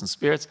of ghosts and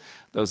spirits.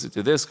 Those who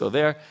do this go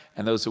there,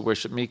 and those who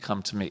worship me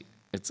come to me.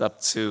 It's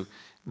up to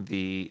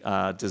the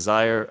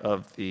desire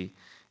of the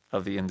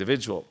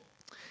individual.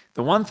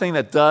 The one thing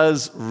that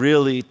does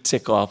really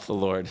tick off the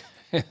Lord,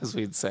 as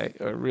we'd say,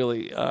 or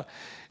really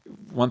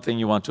one thing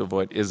you want to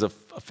avoid is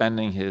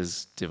offending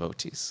his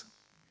devotees.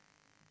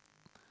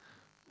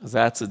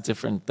 That's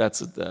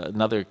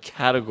another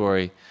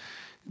category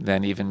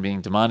than even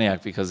being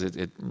demoniac, because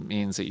it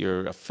means that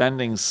you're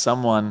offending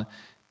someone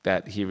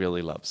that he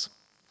really loves.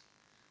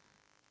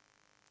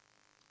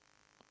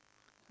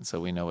 And so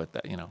we know what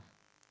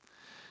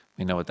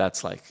we know what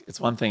that's like. It's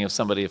one thing if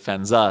somebody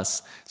offends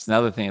us. It's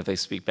another thing if they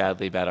speak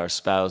badly about our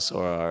spouse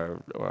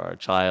or our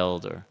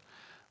child or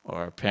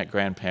our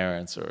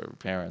grandparents or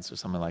parents or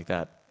something like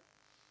that.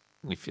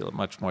 We feel it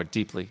much more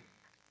deeply,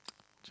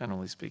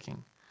 generally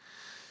speaking.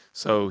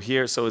 So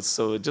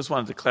I just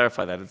wanted to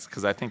clarify that. It's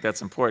because I think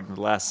that's important.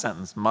 The last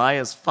sentence,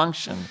 Maya's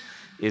function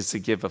is to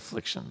give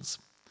afflictions.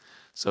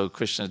 So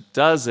Krishna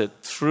does it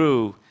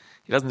through.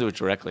 He doesn't do it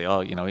directly.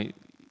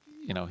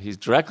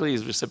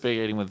 He's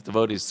reciprocating with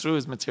devotees through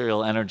his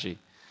material energy.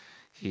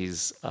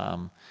 He's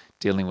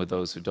dealing with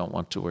those who don't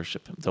want to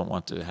worship him, don't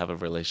want to have a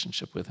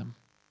relationship with him.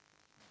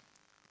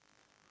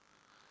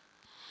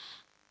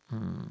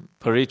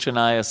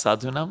 Parichanaya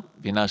sadhunam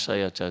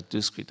vinashaya cha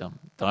duskritam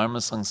dharma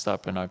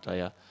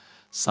sangstarpanartaya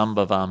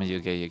sambhavami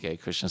yuge yuge.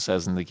 Krishna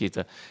says in the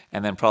Gita.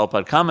 And then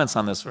Prabhupada comments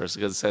on this verse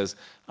because it says,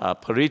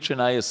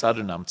 Parichanaya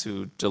sadhunam,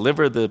 to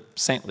deliver the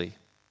saintly,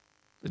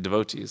 the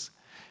devotees.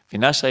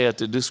 Vinashaya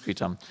cha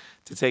duskritam,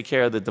 to take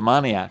care of the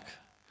demoniac.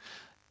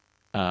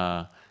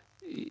 But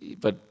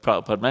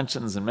Prabhupada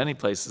mentions in many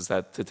places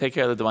that to take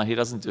care of the demoniac, he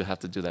doesn't have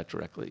to do that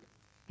directly.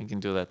 He can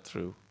do that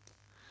through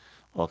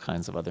all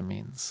kinds of other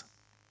means.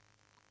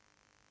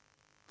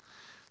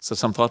 So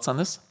some thoughts on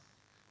this?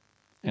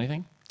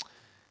 Anything?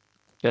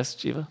 Yes,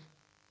 Jiva?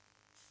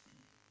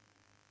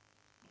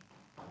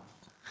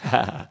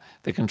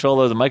 The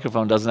controller of the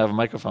microphone doesn't have a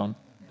microphone.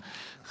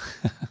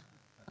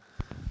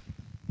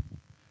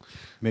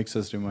 Makes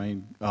us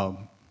remind,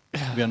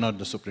 we are not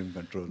the supreme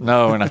controller.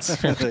 No, we're not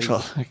supreme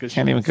control.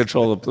 Can't even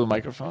control the blue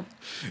microphone.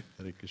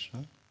 Hare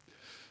Krishna.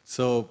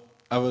 So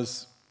I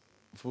was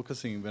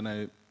focusing, when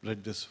I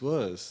read this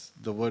verse,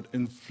 the word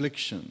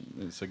infliction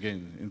is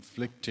again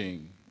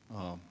inflicting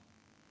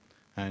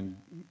and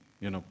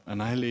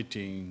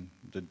annihilating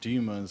the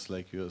demons,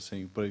 like you were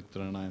saying,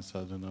 paritranaya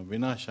sadhana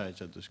vinashaya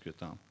cha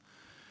duskritam.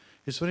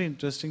 It's very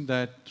interesting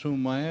that through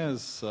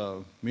Maya's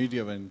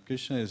media, when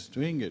Krishna is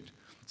doing it,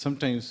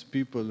 sometimes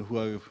people who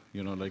are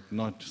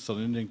not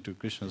surrendering to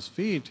Krishna's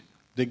feet,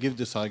 they give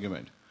this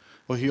argument.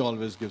 Oh, he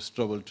always gives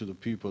trouble to the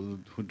people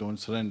who don't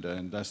surrender,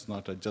 and that's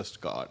not a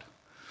just God.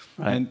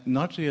 Right. And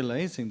not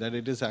realizing that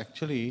it is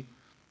actually,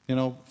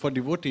 for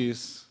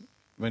devotees,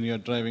 when you're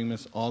driving,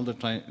 all the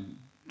time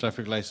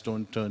traffic lights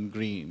don't turn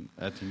green.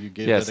 I think you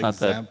gave that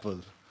example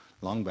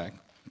long back.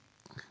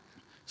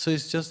 So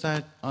it's just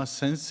that our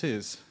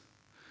senses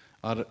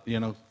are,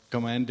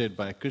 commanded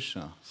by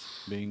Krishna,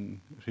 being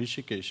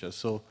Rishikesha.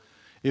 So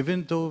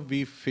even though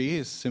we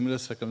face similar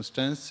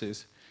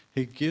circumstances,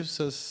 he gives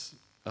us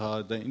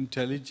the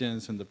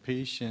intelligence and the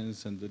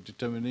patience and the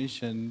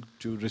determination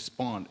to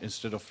respond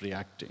instead of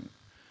reacting.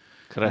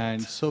 Correct.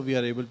 And so we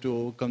are able to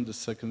overcome the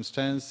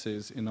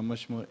circumstances in a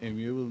much more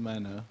amiable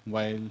manner,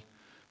 while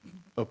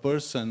a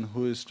person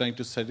who is trying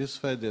to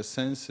satisfy their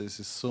senses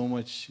is so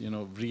much,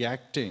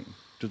 reacting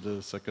to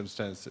the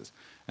circumstances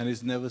and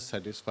is never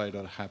satisfied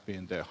or happy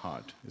in their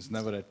heart, is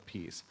never at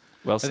peace.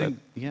 Well said.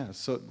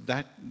 So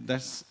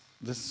that's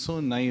so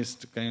nice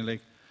to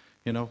kind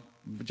of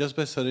just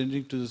by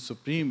surrendering to the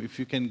Supreme, if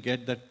you can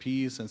get that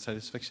peace and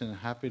satisfaction and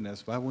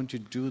happiness, why won't you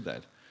do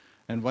that?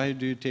 And why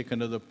do you take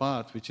another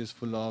path which is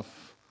full of,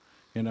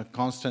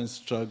 constant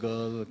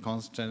struggle,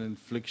 constant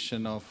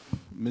infliction of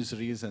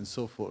miseries and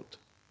so forth?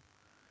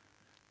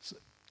 So,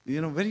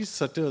 very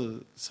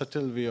subtle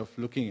way of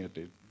looking at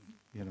it,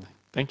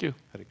 Thank you.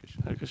 Hare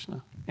Krishna. Hare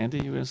Krishna. Andy,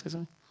 you were going to say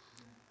something?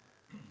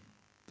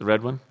 The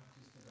red one?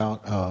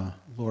 About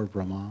Lord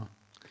Brahma.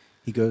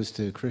 He goes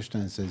to Krishna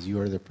and says, you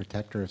are the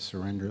protector of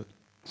surrendered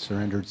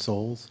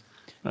souls.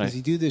 Right. Does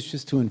he do this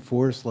just to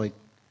enforce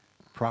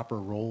proper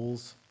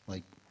roles?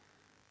 Like,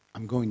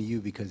 I'm going to you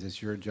because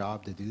it's your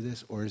job to do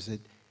this? Or is it,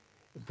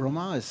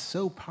 Brahma is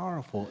so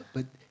powerful,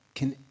 but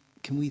can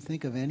we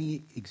think of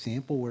any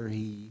example where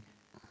he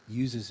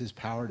uses his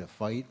power to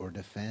fight or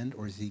defend,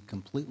 or is he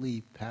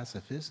completely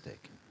pacifistic?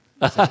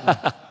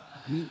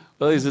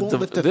 Well, he won't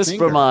lift a this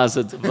finger. Brahma is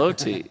a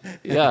devotee.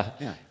 Yeah.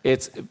 Yeah.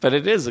 But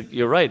it is,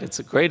 you're right, it's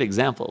a great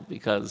example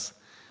because,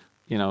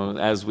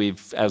 as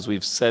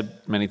we've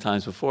said many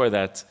times before,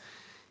 that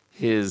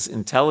his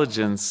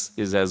intelligence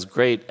is as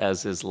great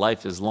as his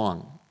life is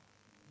long,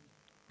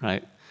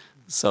 right?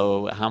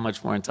 So how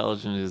much more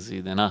intelligent is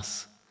he than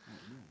us,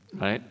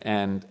 right?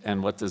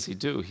 And what does he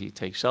do? He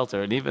takes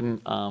shelter. And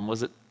even,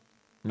 was it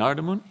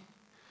Narada Muni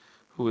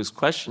who was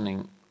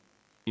questioning,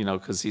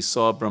 because he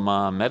saw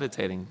Brahma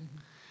meditating,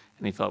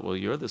 and he thought, well,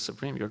 you're the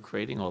supreme, you're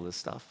creating all this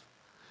stuff,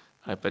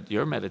 right? But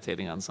you're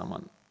meditating on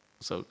someone,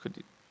 so could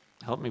you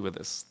help me with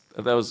this?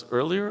 That was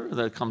earlier, or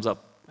that comes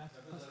up?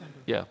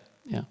 Yeah.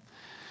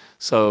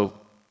 So,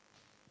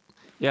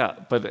 yeah,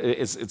 but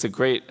it's a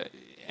great,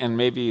 and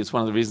maybe it's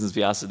one of the reasons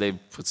Vyasadeva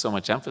put so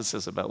much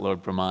emphasis about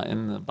Lord Brahma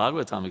in the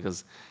Bhagavatam,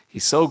 because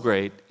he's so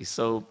great, he's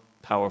so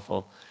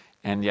powerful,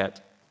 and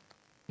yet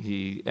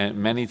and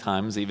many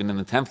times, even in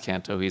the 10th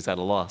canto, he's at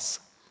a loss,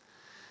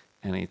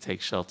 and he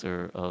takes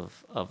shelter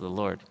of the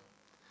Lord.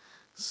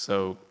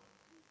 So,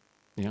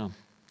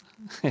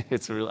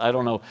 it's real. I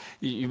don't know.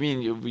 You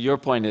mean your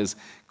point is,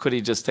 could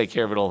he just take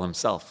care of it all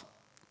himself?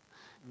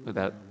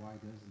 Without.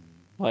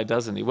 Why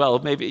doesn't he? Well,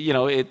 maybe,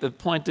 the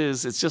point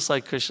is, it's just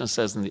like Krishna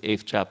says in the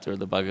 8th chapter of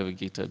the Bhagavad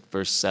Gita,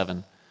 verse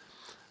 7.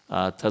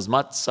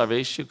 Tasmat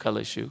sarveshu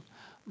kaleshu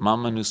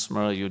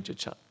mamanusmara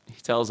yudhyacha.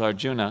 He tells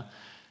Arjuna,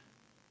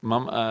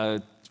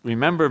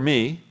 remember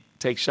me,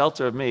 take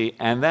shelter of me,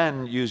 and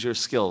then use your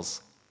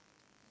skills.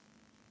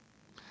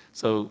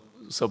 So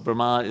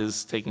Brahma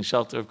is taking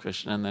shelter of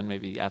Krishna, and then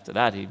maybe after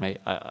that he may,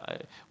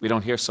 we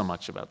don't hear so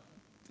much about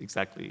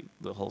exactly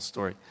the whole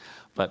story,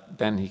 but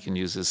then he can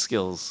use his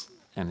skills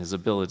and his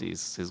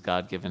abilities, his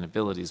God-given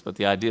abilities. But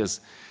the idea is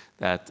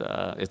that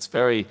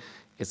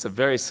it's a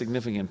very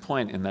significant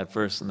point in that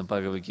verse in the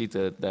Bhagavad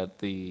Gita, that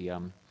the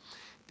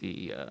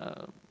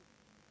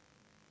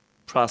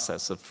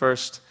process of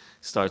first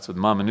starts with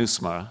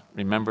mamanusmara,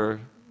 remember,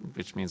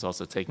 which means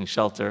also taking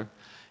shelter,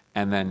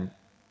 and then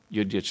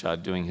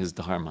yudhyacha, doing his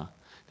dharma.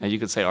 Now you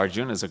could say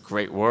Arjuna is a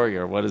great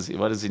warrior. What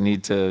does he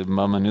need to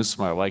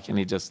mamanusmara? Why can't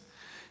he just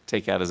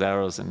take out his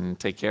arrows and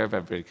take care of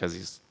everybody? Because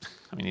he's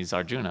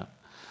Arjuna.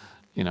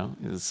 He's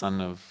the son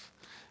of,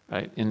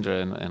 right,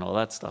 Indra and all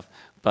that stuff.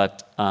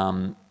 But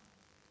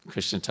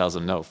Krishna tells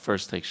him, no,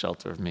 first take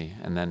shelter of me,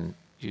 and then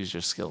use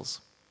your skills.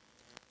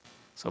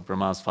 So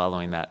Brahma's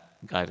following that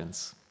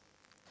guidance.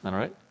 Is that all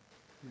right?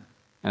 Yeah.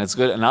 And it's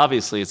good, and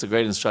obviously it's a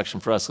great instruction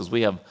for us, because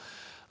we have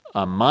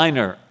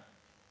minor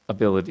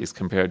abilities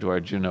compared to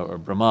Arjuna or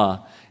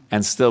Brahma,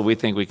 and still we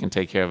think we can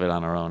take care of it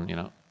on our own.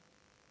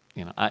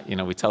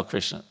 We tell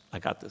Krishna, I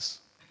got this.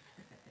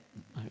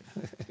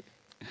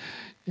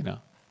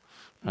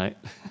 Right?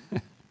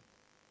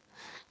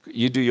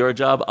 You do your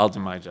job, I'll do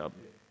my job.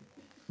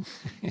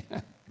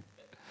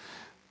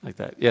 Like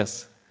that.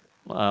 Yes.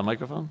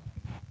 Microphone?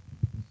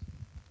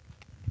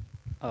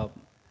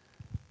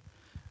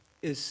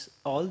 Is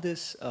all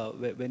this,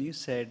 when you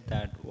said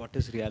that what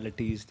is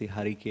reality is the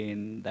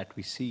hurricane that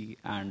we see,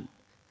 and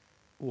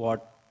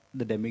what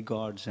the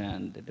demigods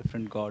and the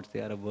different gods,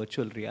 they are a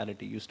virtual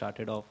reality. You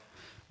started off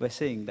by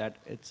saying that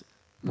it's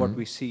what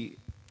we see,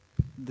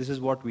 this is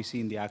what we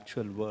see in the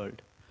actual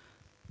world.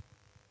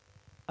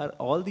 Are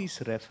all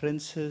these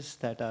references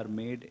that are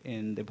made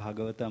in the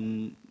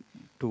Bhagavatam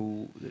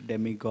to the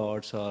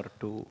demigods, or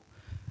to,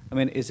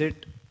 is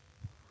it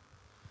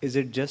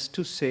just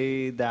to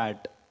say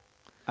that,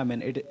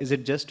 is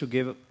it just to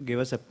give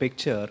us a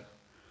picture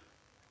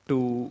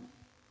to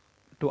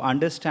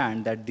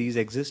understand that these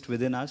exist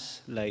within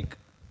us? Like,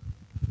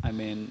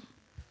 when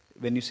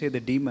you say the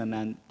demon,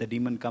 and the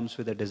demon comes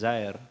with a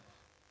desire,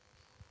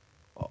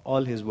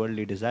 all his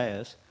worldly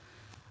desires,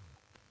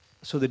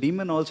 so the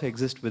demon also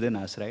exists within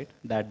us, right?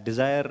 That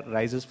desire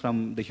rises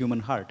from the human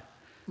heart.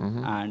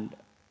 Mm-hmm. And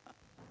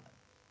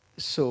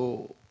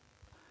so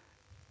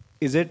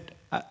is it,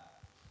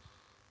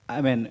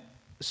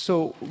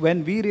 so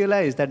when we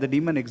realize that the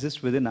demon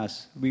exists within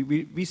us,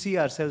 we see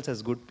ourselves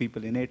as good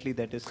people innately.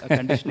 That is a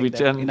conditioning we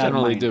that in our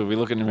generally mind. do. We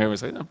look in the mirror and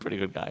say, I'm a pretty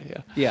good guy,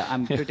 yeah. Yeah,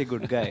 I'm a pretty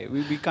good guy.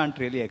 We can't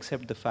really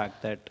accept the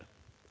fact that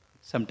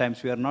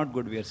sometimes we are not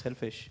good, we are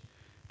selfish.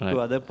 Right. To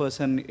other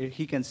person,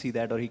 he can see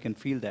that or he can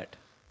feel that.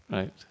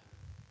 Right.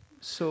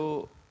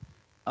 So,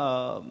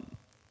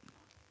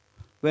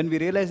 when we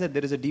realize that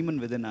there is a demon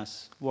within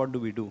us, what do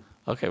we do?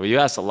 Okay, well, you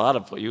asked a lot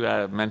of, you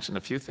mentioned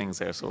a few things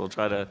there, so we'll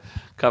try to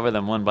cover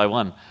them one by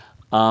one.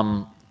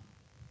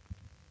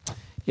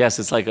 Yes,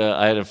 it's like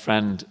I had a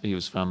friend, he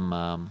was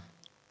from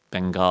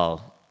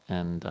Bengal,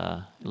 and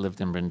he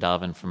lived in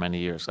Vrindavan for many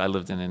years. I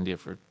lived in India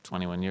for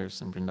 21 years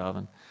in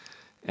Vrindavan.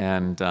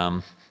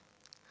 And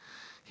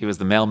he was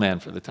the mailman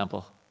for the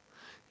temple.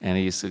 And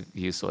he used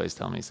to always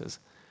tell me, he says,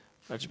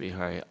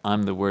 Rajabihari,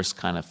 I'm the worst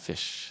kind of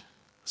fish,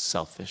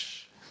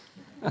 selfish.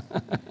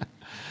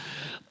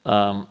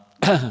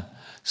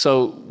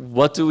 So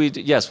what do we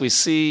do? Yes, we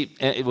see,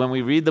 when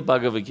we read the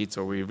Bhagavad Gita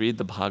or we read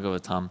the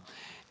Bhagavatam,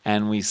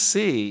 And we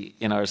see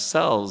in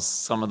ourselves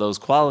some of those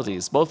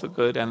qualities, both the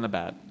good and the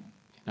bad,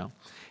 you know.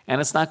 And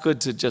it's not good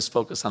to just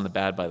focus on the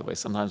bad, by the way.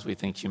 Sometimes we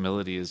think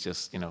humility is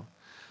just, you know,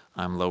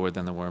 I'm lower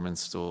than the worm and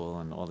stool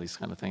and all these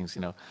kind of things,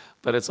 you know.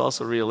 But it's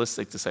also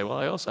realistic to say, well,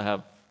 I also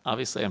have,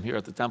 obviously I'm here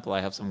at the temple,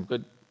 I have some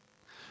good,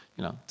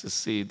 you know, to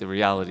see the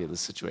reality of the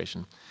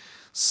situation.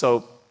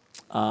 So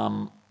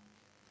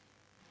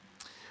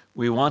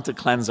we want to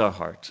cleanse our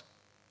heart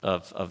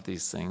of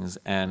these things.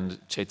 And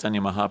Chaitanya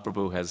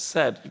Mahaprabhu has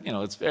said, you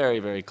know, it's very,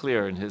 very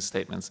clear in his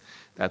statements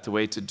that the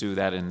way to do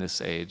that in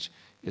this age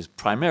is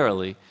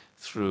primarily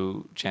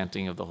through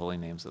chanting of the holy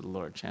names of the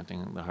Lord,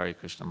 chanting the Hare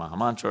Krishna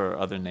Mahamantra or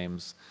other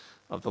names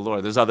of the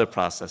Lord. There's other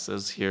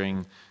processes,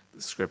 hearing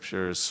the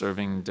scriptures,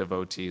 serving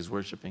devotees,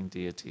 worshiping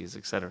deities,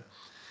 etc.,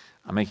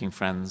 making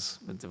friends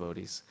with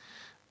devotees.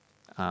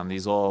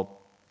 These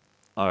all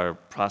are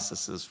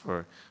processes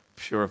for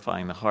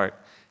purifying the heart.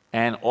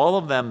 And all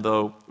of them,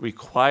 though,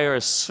 require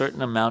a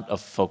certain amount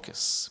of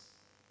focus.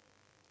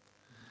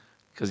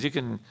 Because you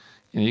can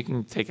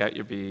take out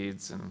your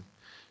beads and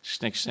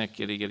schnick, schnick,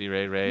 giddy, giddy,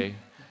 ray, ray,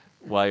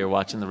 while you're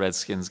watching the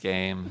Redskins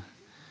game,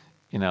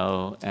 you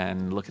know,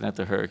 and looking at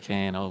the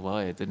hurricane. Oh,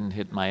 boy, it didn't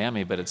hit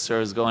Miami, but it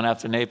sure is going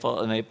after you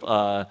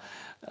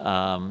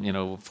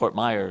know, Fort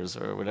Myers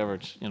or whatever,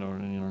 you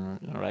know,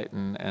 right?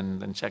 And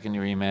then checking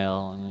your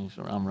email and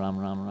ram,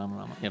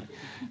 you know,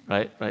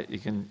 right? You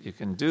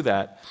can do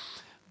that.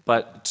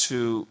 But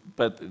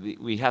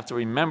we have to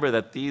remember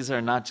that these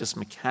are not just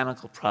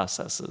mechanical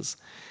processes.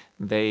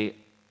 They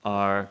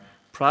are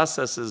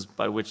processes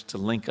by which to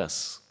link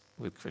us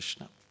with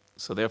Krishna.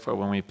 So therefore,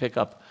 when we pick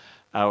up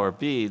our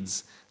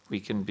beads, we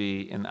can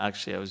be in,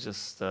 actually, I was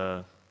just,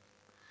 I'll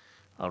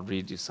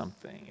read you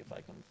something if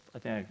I can. I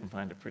think I can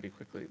find it pretty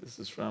quickly. This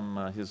is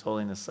from His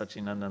Holiness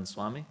Sachinandan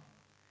Swami.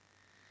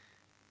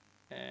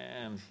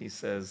 And he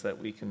says that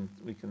we can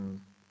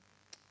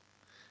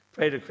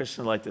pray to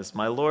Krishna like this: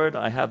 My Lord,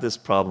 I have this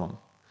problem.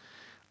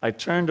 I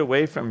turned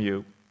away from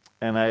you,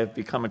 and I have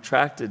become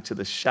attracted to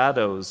the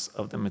shadows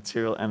of the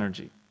material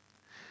energy.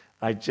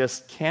 I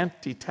just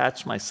can't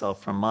detach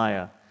myself from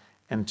Maya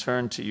and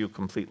turn to you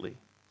completely.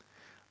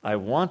 I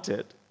want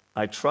it,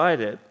 I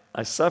tried it,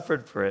 I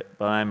suffered for it,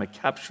 but I am a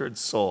captured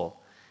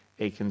soul,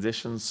 a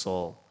conditioned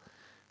soul.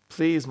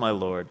 Please, my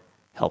Lord,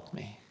 help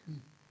me.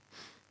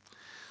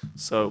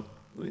 So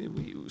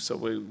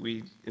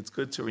it's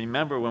good to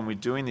remember when we're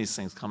doing these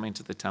things, coming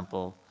to the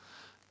temple,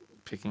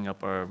 picking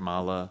up our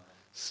mala,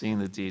 seeing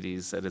the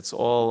deities, that it's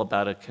all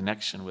about a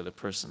connection with a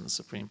person, the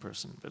Supreme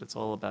Person, but it's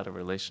all about a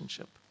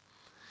relationship.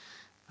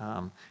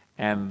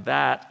 And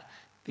that,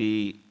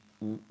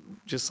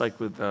 just like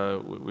with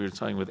we were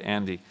talking with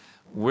Andy,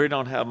 we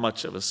don't have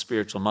much of a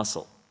spiritual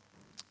muscle,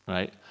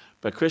 right?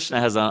 But Krishna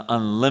has an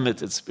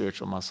unlimited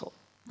spiritual muscle.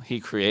 He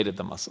created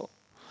the muscle.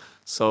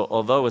 So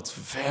although it's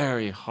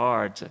very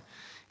hard to,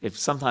 it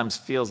sometimes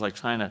feels like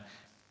trying to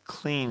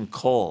clean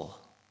coal,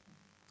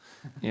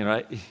 you know,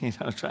 right? You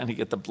know, trying to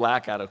get the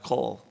black out of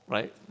coal,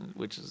 right?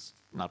 Which is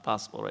not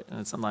possible, right? And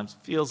it sometimes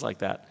feels like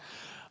that.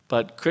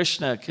 But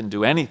Krishna can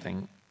do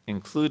anything,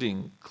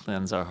 including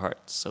cleanse our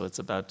hearts. So it's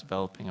about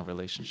developing a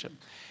relationship.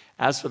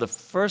 As for the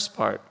first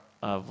part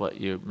of what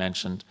you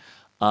mentioned,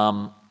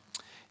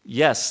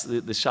 yes,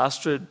 the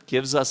Shastra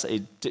gives us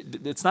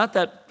it's not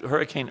that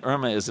Hurricane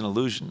Irma is an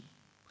illusion.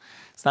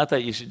 It's not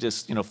that you should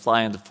just, you know,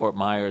 fly into Fort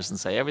Myers and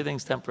say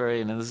everything's temporary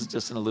and this is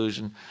just an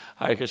illusion.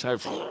 Hare Krishna,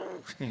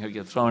 you know,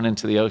 get thrown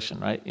into the ocean,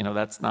 right? You know,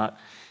 that's not.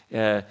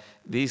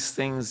 These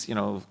things, you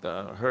know,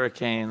 the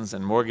hurricanes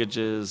and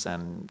mortgages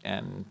and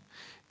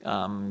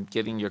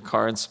getting your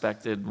car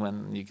inspected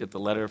when you get the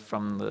letter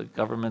from the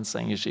government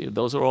saying you should,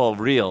 those are all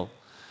real.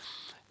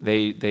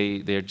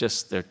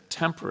 They're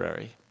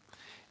temporary.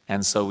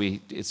 And so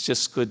it's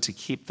just good to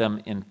keep them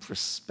in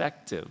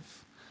perspective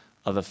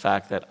of the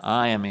fact that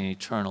I am an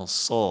eternal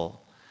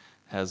soul,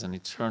 has an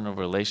eternal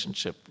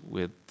relationship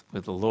with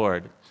the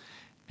Lord,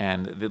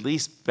 and at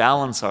least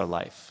balance our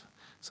life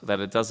so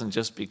that it doesn't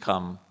just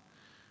become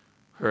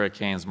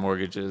hurricanes,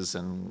 mortgages,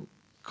 and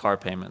car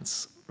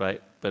payments,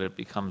 right? But it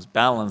becomes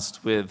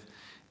balanced with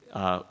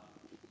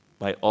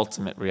by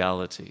ultimate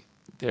reality.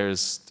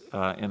 There's,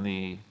 in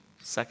the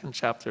second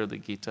chapter of the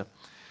Gita,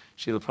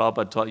 Srila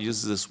Prabhupada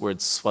uses this word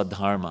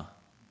swadharma,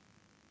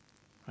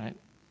 right?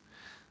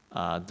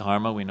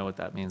 Dharma, we know what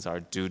that means, our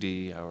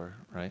duty,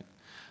 right?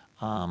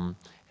 And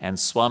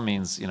swa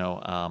means, you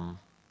know,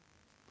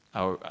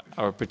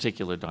 our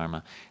particular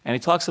dharma. And he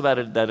talks about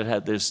it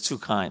that there's two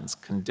kinds,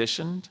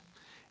 conditioned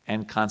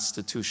and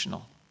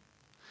constitutional.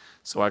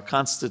 So our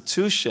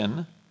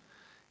constitution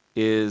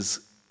is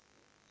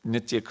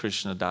Nitya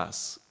Krishna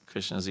Das,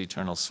 Krishna's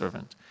eternal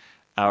servant.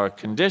 Our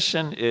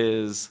condition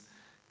is,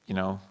 you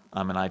know,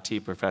 I'm an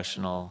IT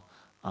professional,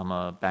 I'm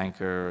a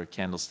banker, a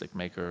candlestick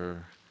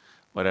maker,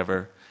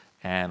 whatever,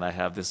 and I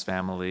have this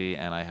family,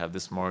 and I have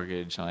this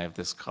mortgage, and I have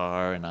this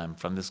car, and I'm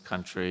from this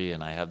country,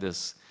 and I have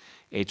this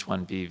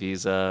H-1B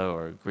visa,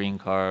 or green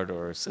card,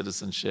 or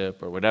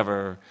citizenship, or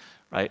whatever,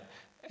 right?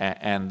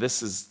 And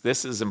this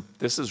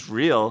is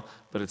real,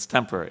 but it's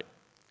temporary.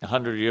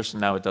 100 years from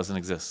now, it doesn't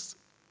exist,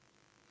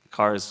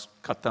 cars,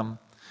 cut them,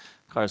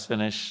 cars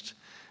finished,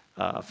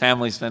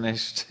 families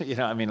finished,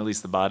 at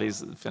least the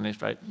bodies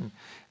finished, right?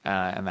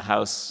 And the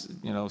house,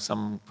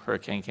 some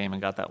hurricane came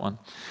and got that one.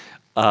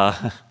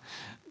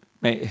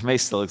 It may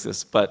still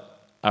exist,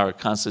 but our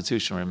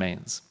Constitution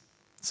remains.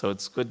 So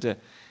it's good to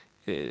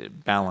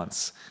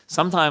balance.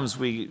 Sometimes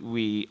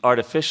we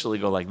artificially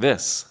go like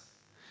this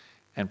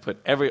and put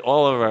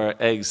all of our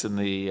eggs in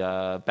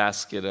the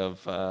basket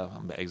of,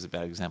 eggs is a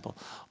bad example,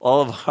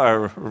 all of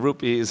our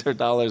rupees or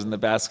dollars in the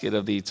basket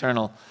of the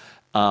eternal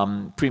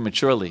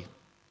prematurely,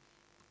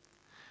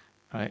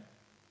 right?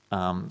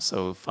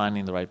 So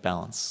finding the right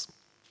balance.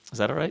 Is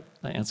that all right?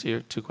 Did I answer your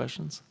 2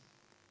 questions?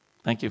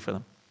 Thank you for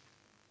them.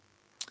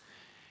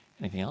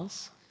 Anything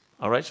else?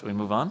 All right, shall we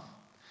move on?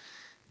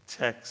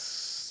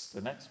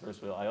 The next verse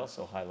I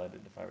also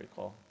highlighted, if I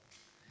recall.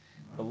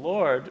 The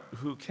Lord,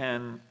 who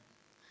can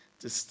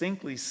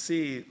distinctly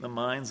see the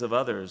minds of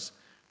others,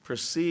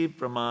 perceived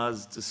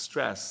Brahma's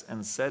distress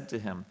and said to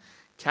him,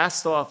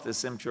 "Cast off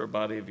this impure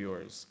body of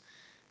yours."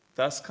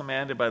 Thus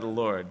commanded by the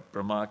Lord,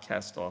 Brahma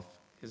cast off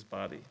his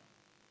body.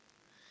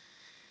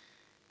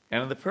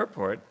 And in the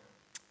purport,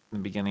 in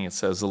the beginning it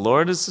says, the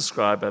Lord is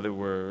described by the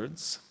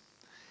words,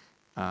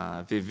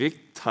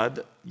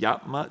 Viviktad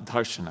Yatma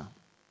Darshana.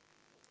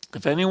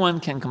 If anyone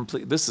can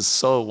complete, this is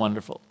so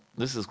wonderful.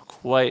 This is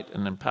quite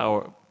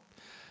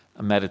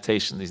a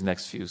meditation, these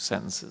next few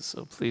sentences.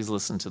 So please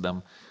listen to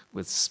them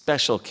with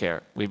special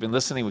care. We've been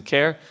listening with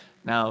care.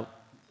 Now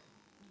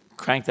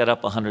crank that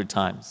up 100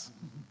 times.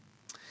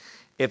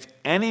 If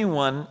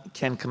anyone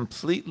can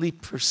completely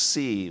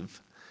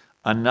perceive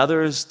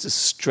another's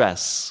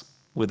distress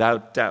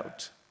without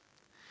doubt,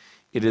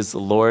 it is the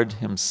Lord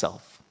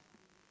himself.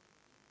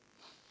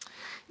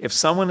 If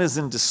someone is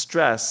in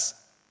distress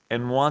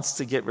and wants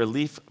to get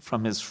relief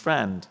from his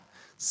friend,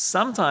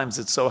 sometimes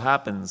it so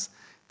happens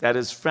that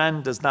his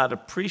friend does not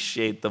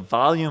appreciate the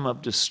volume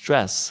of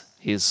distress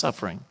he is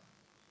suffering.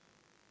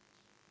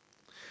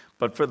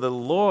 But for the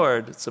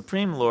Lord,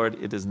 Supreme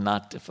Lord, it is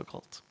not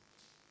difficult.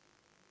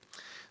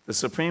 The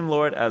Supreme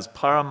Lord, as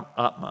Param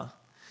Atma,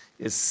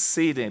 is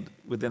seated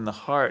within the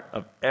heart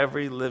of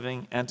every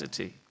living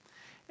entity,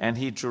 and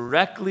he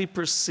directly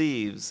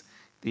perceives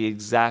the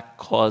exact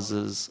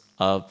causes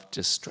of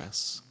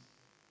distress.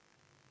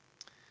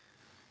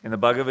 In the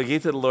Bhagavad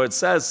Gita, the Lord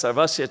says,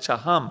 Sarvasya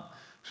Chaham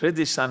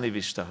Hridishani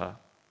Vishtaha.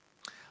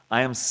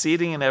 I am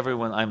sitting in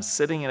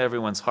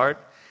everyone's heart,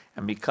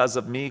 and because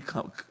of me,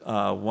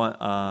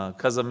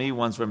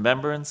 one's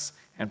remembrance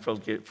and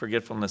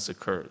forgetfulness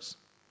occurs.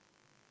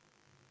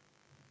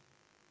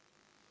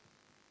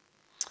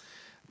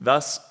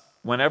 Thus,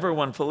 whenever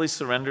one fully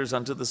surrenders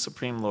unto the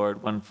Supreme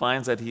Lord, one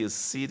finds that he is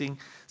sitting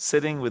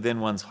within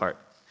one's heart.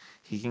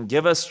 He can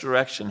give us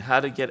direction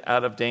how to get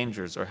out of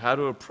dangers or how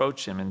to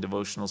approach him in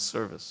devotional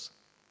service.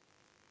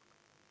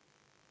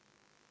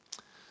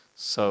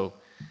 So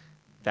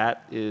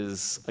that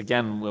is,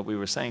 again, what we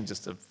were saying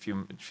just a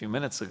few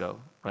minutes ago,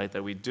 right?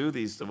 That we do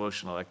these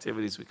devotional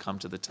activities. We come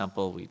to the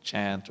temple, we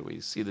chant, or we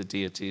see the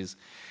deities.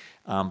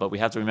 But we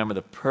have to remember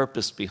the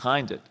purpose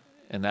behind it.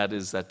 And that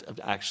is that of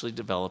actually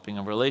developing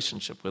a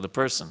relationship with a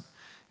person,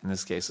 in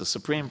this case, a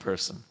supreme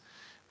person,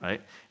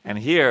 right? And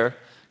here,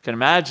 you can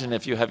imagine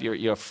if you have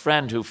your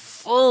friend who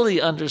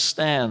fully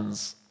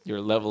understands your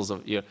levels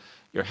of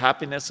your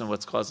happiness and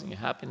what's causing you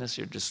happiness,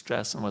 your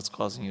distress and what's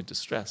causing you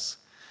distress.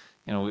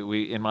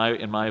 We in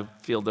my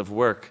field of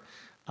work,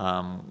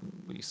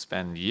 we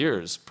spend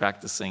years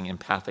practicing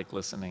empathic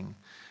listening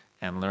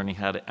and learning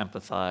how to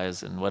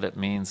empathize and what it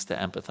means to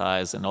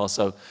empathize, and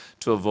also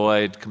to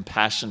avoid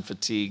compassion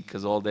fatigue,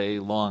 because all day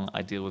long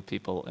I deal with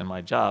people in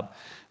my job,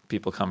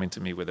 people coming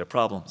to me with their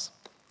problems.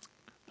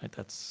 Right?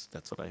 That's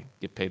what I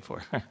get paid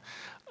for.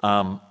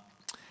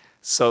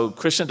 So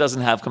Krishna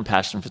doesn't have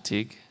compassion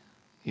fatigue.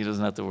 He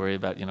doesn't have to worry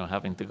about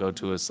having to go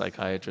to a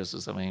psychiatrist or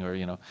something,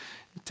 or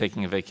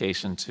taking a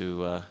vacation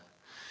to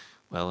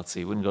let's see,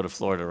 he wouldn't go to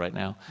Florida right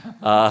now,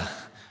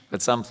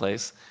 but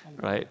someplace,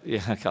 right?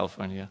 Yeah,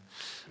 California.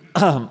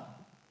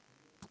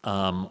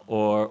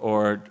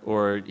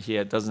 Or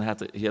he doesn't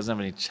have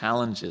any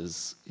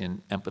challenges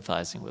in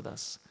empathizing with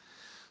us.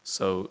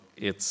 So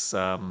it's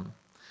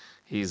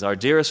he's our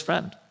dearest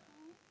friend.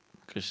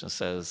 Krishna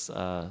says,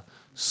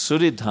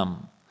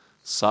 Suridham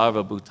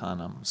Sarva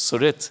Bhutanam.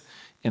 Surit,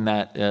 in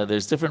that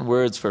there's different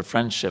words for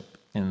friendship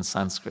in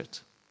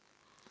Sanskrit.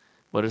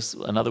 What is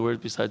another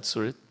word besides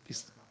Surit?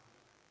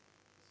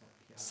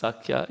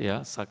 Sakya,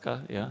 yeah,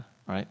 Saka, yeah.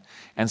 Right?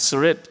 And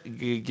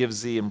Surit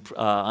gives the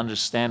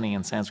understanding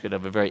in Sanskrit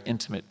of a very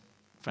intimate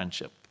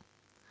friendship.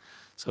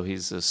 So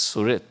he's a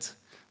Surit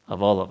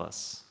of all of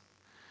us,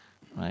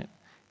 right?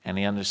 And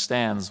he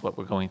understands what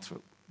we're going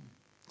through.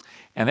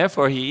 And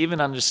therefore, he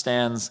even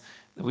understands,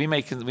 we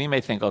may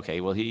think,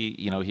 okay, well,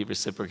 he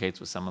reciprocates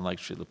with someone like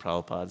Srila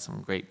Prabhupada,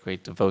 some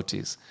great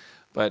devotees.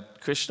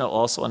 But Krishna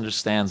also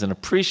understands and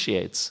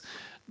appreciates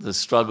the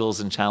struggles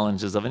and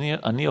challenges of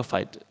a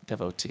neophyte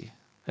devotee,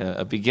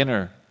 a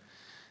beginner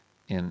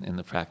in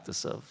the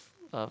practice of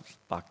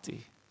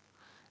bhakti.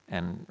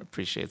 and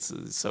appreciates.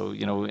 So,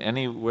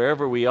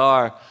 wherever we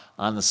are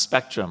on the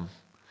spectrum,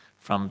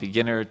 from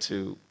beginner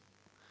to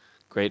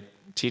great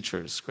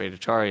teachers, great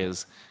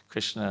acharyas,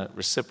 Krishna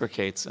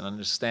reciprocates and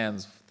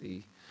understands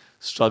the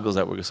struggles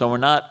that we're. So we're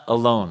not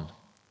alone.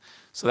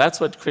 So that's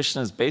what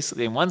Krishna is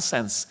basically, in one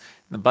sense,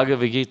 in the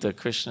Bhagavad Gita,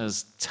 Krishna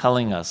is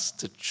telling us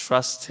to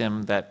trust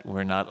him that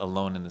we're not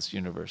alone in this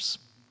universe.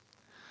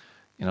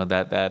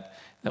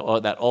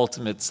 That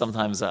ultimate,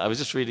 sometimes, I was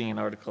just reading an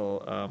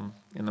article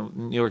in the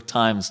New York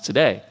Times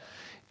today.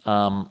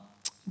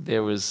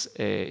 There was,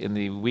 in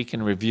the Week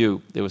in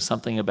Review, there was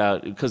something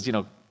about, because,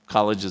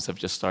 colleges have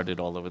just started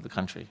all over the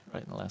country,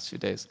 right, in the last few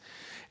days.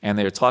 And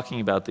they were talking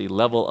about the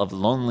level of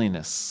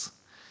loneliness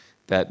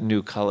that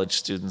new college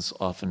students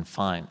often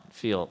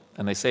feel.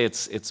 And they say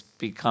it's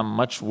become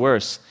much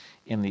worse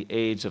in the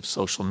age of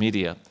social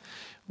media,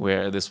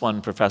 where this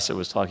one professor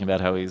was talking about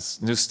how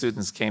new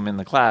students came in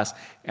the class,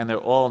 and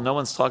no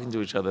one's talking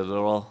to each other, they're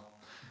all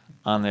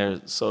on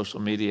their social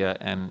media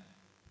and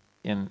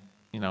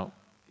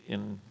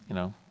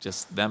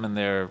just them and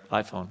their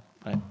iPhone,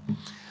 right?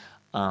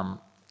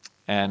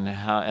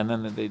 And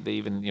then they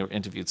even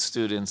interviewed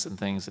students and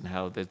things, and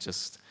how that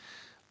just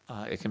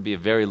it can be a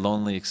very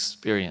lonely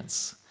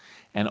experience,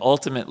 and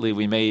ultimately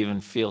we may even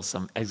feel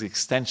some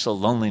existential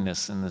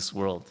loneliness in this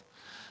world.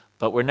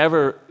 But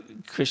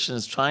Krishna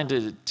is trying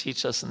to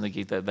teach us in the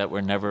Gita that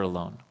we're never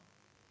alone,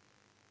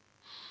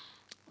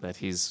 that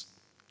He's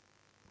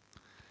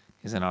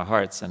in our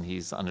hearts and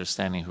He's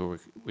understanding who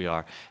we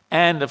are.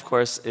 And of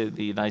course,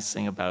 the nice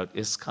thing about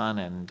ISKCON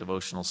and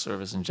devotional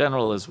service in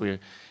general is we're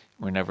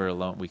never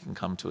alone. We can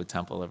come to a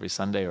temple every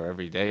Sunday or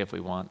every day if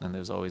we want, and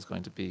there's always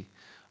going to be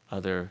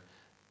other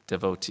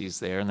devotees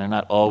there, and they're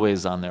not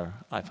always on their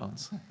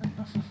iPhones.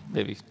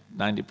 Maybe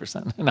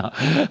 90%. No.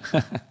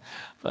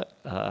 But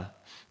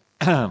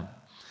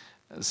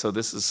so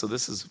this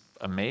is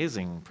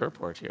amazing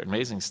purport here,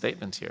 amazing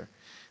statement here,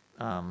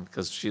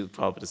 because Srila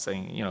Prabhupada is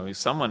saying, if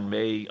someone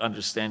may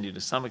understand you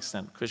to some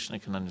extent, Krishna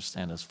can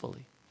understand us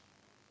fully.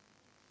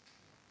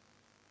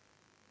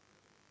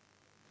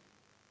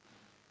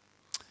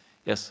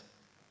 Yes?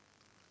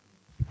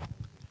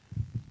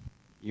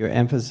 Your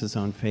emphasis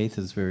on faith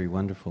is very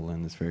wonderful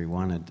and it's very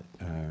wanted,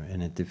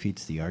 and it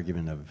defeats the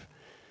argument of,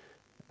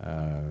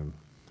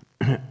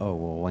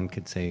 one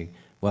could say,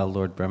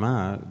 Lord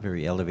Brahma,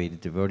 very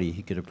elevated devotee,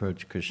 he could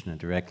approach Krishna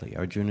directly.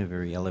 Arjuna,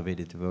 very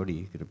elevated devotee,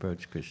 he could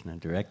approach Krishna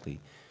directly.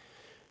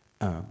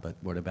 But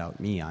what about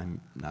me?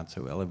 I'm not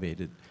so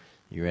elevated.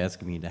 You're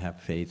asking me to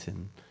have faith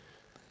in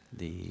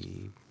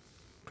the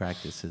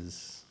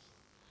practices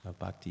of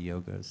bhakti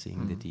yoga,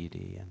 seeing the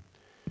deity.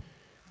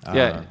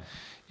 And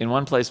in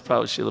one place,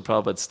 Srila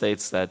Prabhupada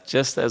states that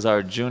just as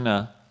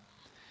Arjuna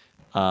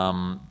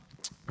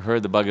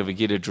heard the Bhagavad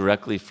Gita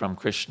directly from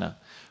Krishna,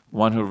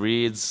 one who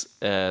reads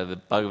the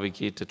Bhagavad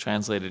Gita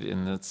translated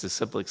in its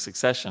disciplic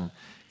succession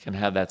can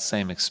have that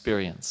same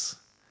experience.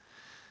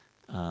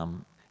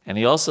 And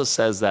he also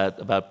says that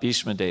about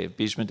Bhishma Dev.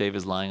 Bhishma Dev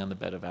is lying on the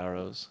bed of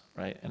arrows,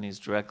 right? And he's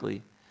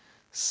directly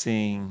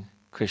seeing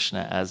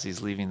Krishna as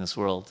he's leaving this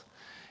world.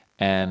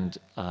 And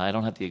I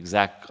don't have the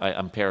exact,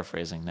 I'm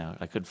paraphrasing now,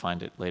 I could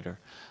find it later.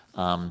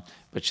 But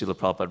Srila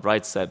Prabhupada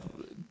writes that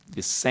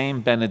the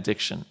same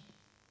benediction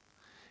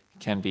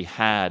can be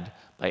had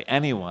by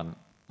anyone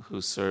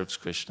who serves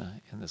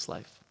Krishna in this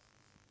life.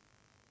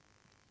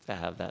 To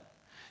have that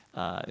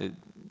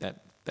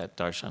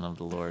darshan of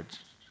the Lord.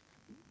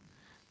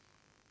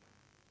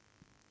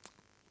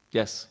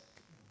 Yes?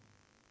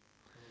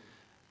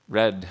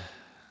 Red.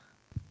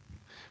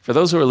 For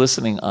those who are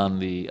listening on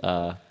the,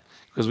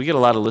 because we get a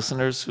lot of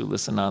listeners who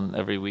listen on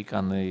every week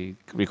on the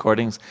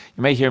recordings.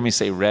 You may hear me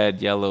say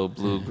red, yellow,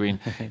 blue,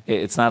 green.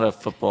 It's not a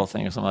football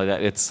thing or something like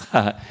that. It's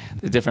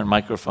the different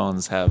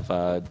microphones have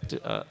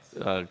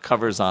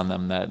covers on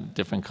them that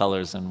different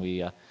colors, and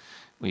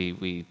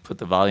we put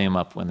the volume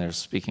up when they're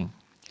speaking.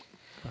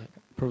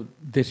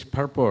 This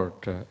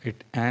purport,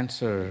 it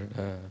answered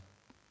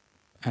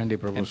Andy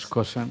Prabhu's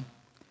question,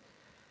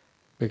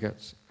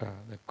 because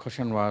the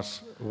question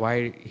was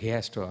why he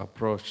has to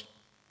approach.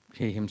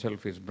 He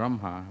himself is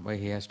Brahma, why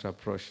he has to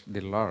approach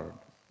the Lord,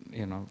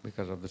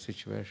 because of the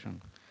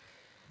situation.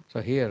 So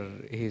here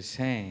he's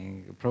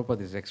saying, Prabhupada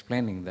is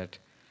explaining that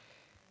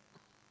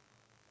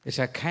it's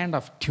a kind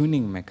of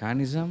tuning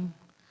mechanism.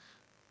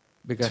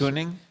 Because,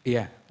 tuning?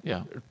 Yeah.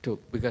 Yeah.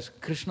 Because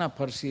Krishna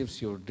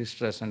perceives your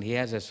distress and he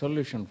has a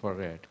solution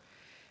for it.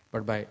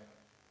 But by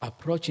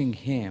approaching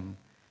him,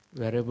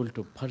 we are able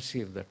to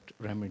perceive that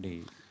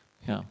remedy.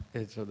 Yeah.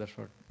 So that's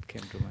what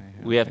came to my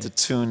head. We have to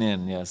tune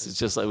in, yes. It's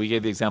just like we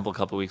gave the example a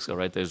couple of weeks ago,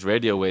 right? There's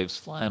radio waves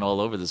flying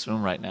all over this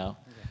room right now,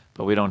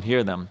 but we don't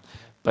hear them.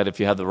 But if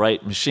you have the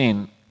right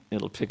machine,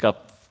 it'll pick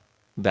up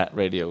that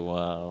radio,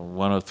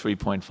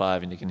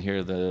 103.5, and you can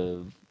hear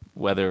the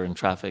weather and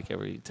traffic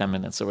every 10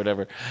 minutes or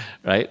whatever,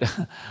 right?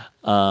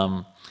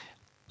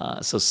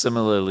 So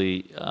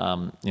similarly,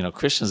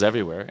 Krishna's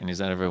everywhere, and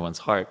he's in everyone's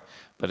heart,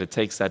 but it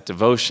takes that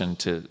devotion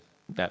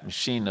that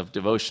machine of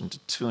devotion to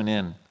tune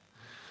in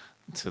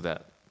to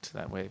that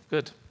wave.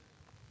 Good.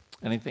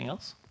 Anything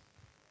else?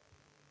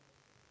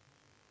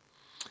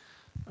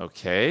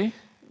 Okay,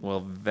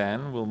 well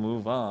then we'll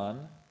move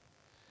on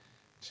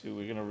to,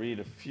 we're going to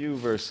read a few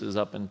verses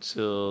up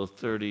until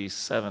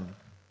 37.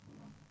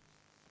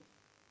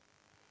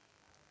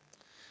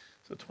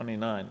 So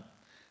 29.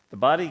 The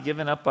body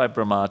given up by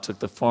Brahma took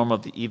the form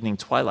of the evening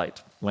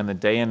twilight, when the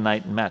day and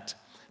night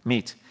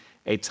meet,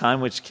 a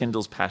time which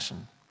kindles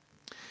passion.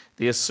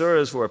 The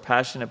Asuras, who are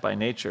passionate by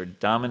nature,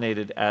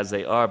 dominated as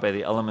they are by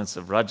the elements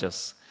of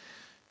Rajas,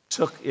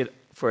 took it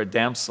for a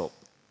damsel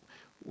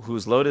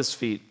whose lotus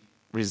feet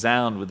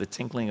resound with the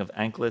tinkling of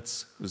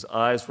anklets, whose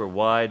eyes were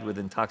wide with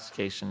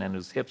intoxication, and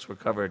whose hips were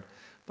covered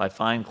by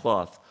fine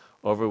cloth,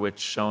 over which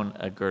shone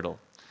a girdle.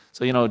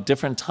 So,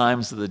 different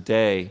times of the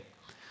day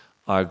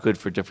are good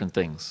for different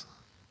things,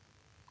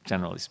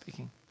 generally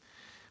speaking.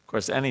 Of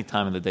course, any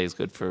time of the day is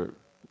good for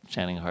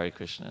chanting Hare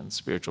Krishna and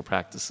spiritual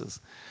practices,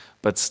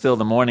 but still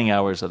the morning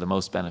hours are the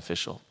most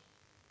beneficial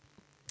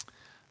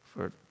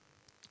for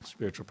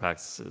spiritual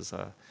practices.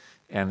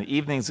 And the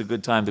evening's a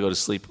good time to go to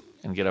sleep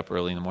and get up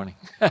early in the morning.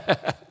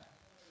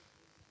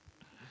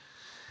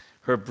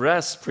 Her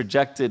breasts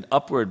projected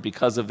upward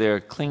because of their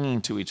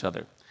clinging to each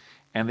other,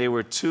 and they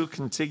were too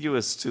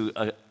contiguous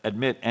to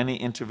admit any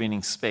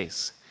intervening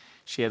space.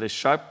 She had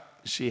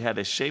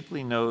a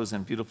shapely nose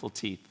and beautiful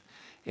teeth.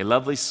 A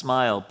lovely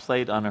smile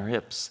played on her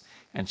hips,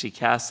 and she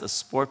cast a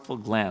sportful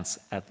glance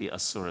at the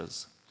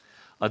Asuras.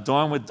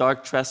 Adorned with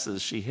dark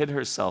tresses, she hid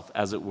herself,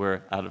 as it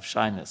were, out of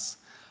shyness.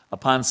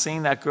 Upon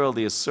seeing that girl,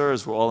 the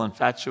Asuras were all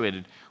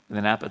infatuated with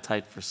an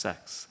appetite for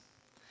sex.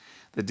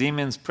 The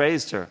demons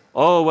praised her.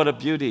 Oh, what a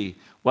beauty!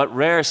 What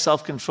rare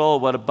self-control!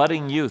 What a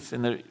budding youth!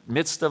 In the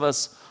midst of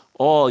us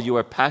all, you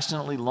are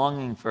passionately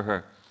longing for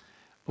her.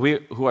 We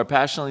who are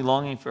passionately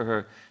longing for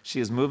her, she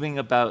is moving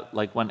about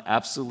like one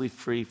absolutely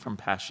free from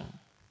passion.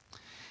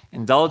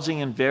 Indulging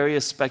in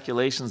various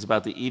speculations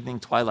about the evening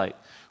twilight,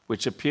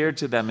 which appeared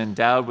to them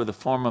endowed with the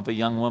form of a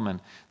young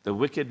woman, the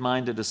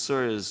wicked-minded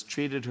Asuras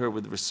treated her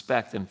with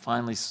respect and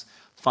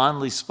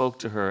fondly spoke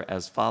to her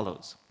as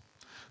follows.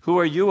 Who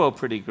are you, O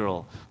pretty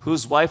girl?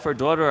 Whose wife or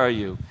daughter are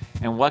you?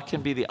 And what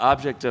can be the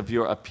object of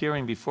your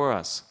appearing before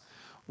us?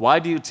 Why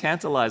do you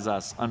tantalize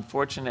us,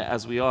 unfortunate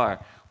as we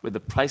are, with the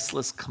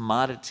priceless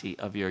commodity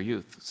of your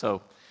youth?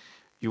 So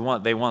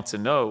they want to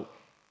know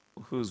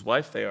whose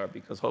wife they are,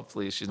 because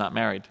hopefully she's not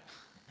married.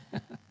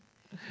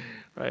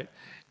 Right?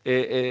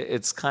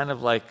 It's kind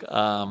of like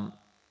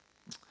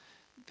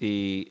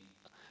the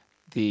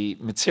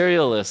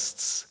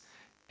materialists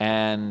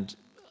and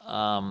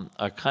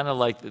are kind of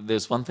like,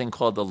 there's one thing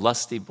called the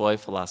lusty boy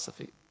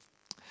philosophy.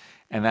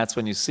 And that's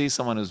when you see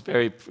someone who's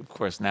very, of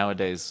course,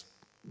 nowadays,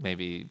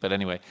 maybe, but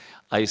anyway,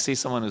 you see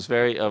someone who's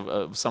very,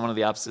 someone of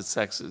the opposite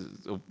sex,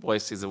 a boy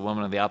sees a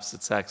woman of the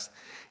opposite sex,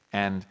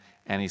 and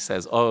he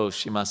says, oh,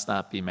 she must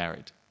not be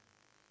married,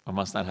 or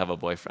must not have a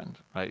boyfriend,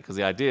 right? Because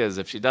the idea is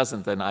if she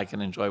doesn't, then I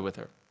can enjoy with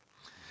her.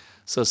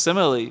 So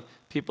similarly,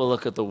 people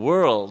look at the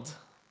world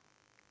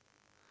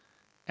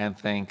and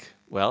think,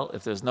 well,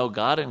 if there's no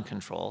God in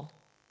control,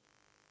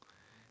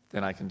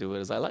 then I can do it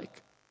as I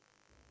like.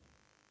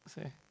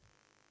 See?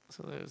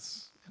 So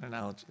there's an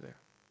analogy there.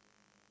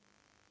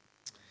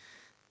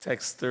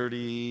 Text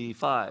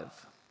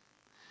 35.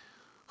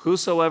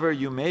 Whosoever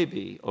you may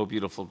be, O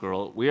beautiful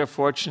girl, we are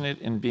fortunate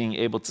in being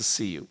able to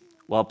see you.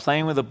 While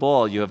playing with a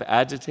ball, you have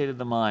agitated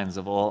the minds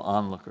of all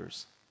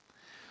onlookers.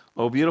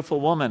 O beautiful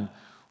woman,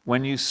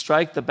 when you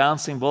strike the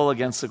bouncing ball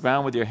against the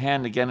ground with your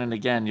hand again and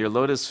again, your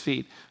lotus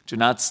feet do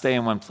not stay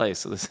in one place.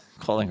 So this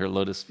calling her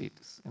lotus feet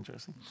is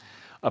interesting.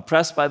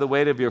 Oppressed by the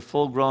weight of your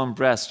full-grown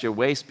breast, your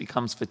waist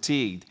becomes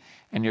fatigued,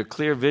 and your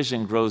clear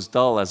vision grows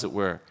dull, as it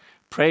were.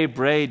 Pray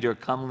braid your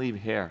comely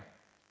hair.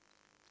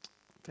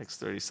 Text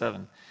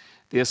 37.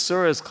 The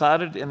Asuras,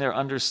 clouded in their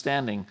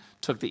understanding,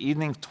 took the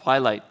evening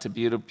twilight to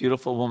be a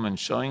beautiful woman,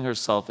 showing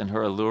herself in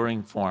her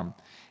alluring form,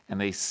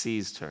 and they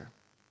seized her.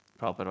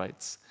 Prabhupada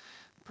writes,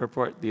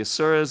 purport, the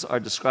Asuras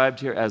are described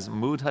here as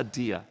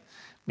mudhadiya,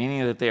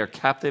 meaning that they are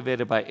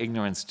captivated by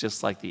ignorance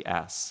just like the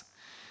ass.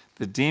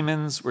 The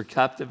demons were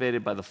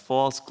captivated by the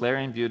false,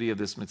 glaring beauty of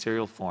this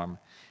material form,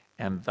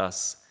 and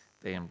thus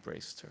they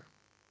embraced her.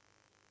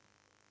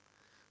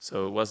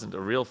 So it wasn't a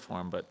real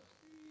form, but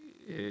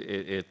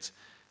it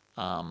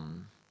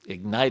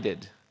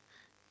ignited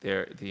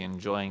the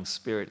enjoying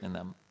spirit in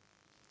them,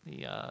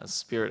 the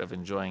spirit of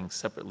enjoying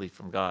separately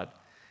from God.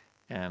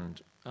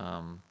 And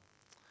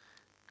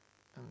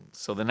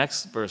so the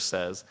next verse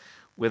says,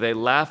 with a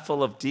laugh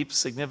full of deep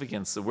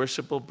significance, the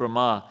worshipful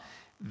Brahma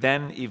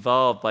then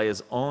evolved by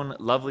his own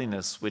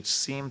loveliness, which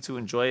seemed to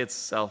enjoy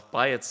itself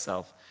by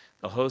itself,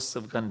 the hosts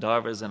of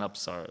Gandharvas and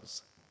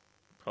Apsaras.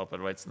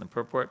 Prabhupada writes in the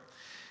purport,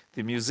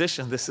 the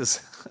musician, this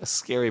is a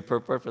scary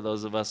purport for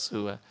those of us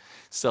who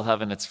still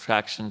have an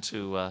attraction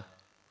to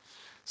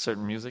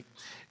certain music.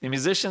 The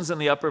musicians in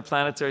the upper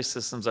planetary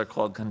systems are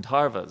called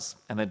Gandharvas,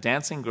 and the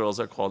dancing girls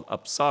are called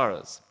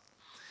Apsaras.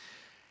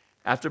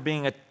 After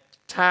being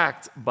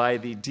attacked by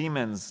the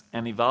demons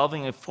and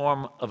evolving a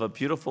form of a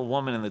beautiful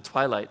woman in the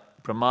twilight,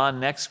 Brahma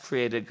next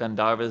created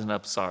Gandharvas and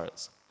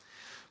Apsaras.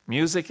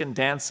 Music and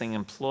dancing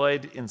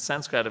employed in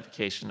sense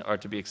gratification are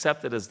to be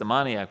accepted as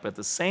demoniac, but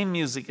the same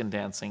music and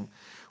dancing,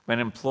 when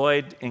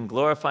employed in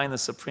glorifying the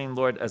Supreme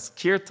Lord as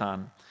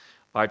kirtan,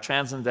 are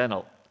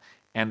transcendental,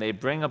 and they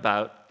bring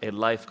about a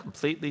life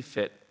completely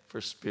fit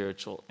for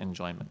spiritual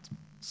enjoyment.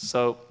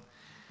 So,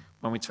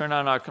 when we turn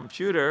on our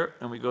computer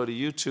and we go to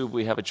YouTube,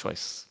 we have a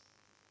choice,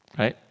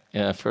 right?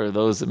 Yeah, for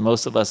those,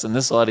 most of us in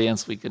this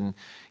audience, we can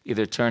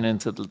either turn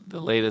into the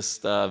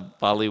latest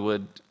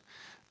Bollywood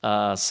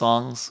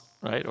songs,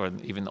 right, or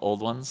even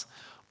old ones,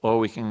 or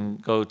we can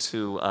go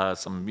to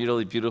some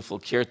really beautiful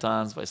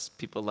kirtans by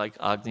people like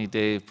Agni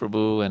Dev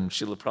Prabhu and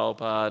Srila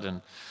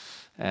Prabhupada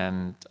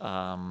and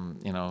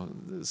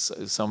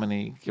so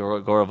many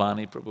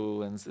Gauravani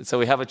Prabhu, and so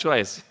we have a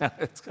choice.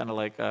 It's kind of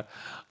like a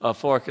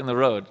fork in the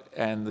road,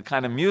 and the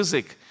kind of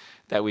music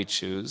that we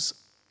choose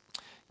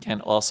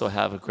can also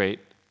have a great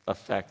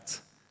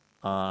effect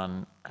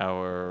on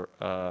our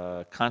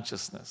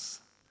consciousness.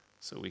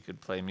 So we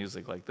could play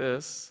music like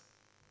this.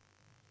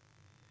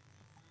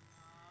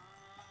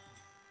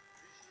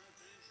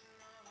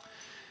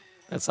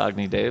 That's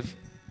Agni Dev,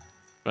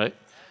 right?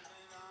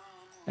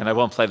 And I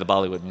won't play the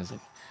Bollywood music.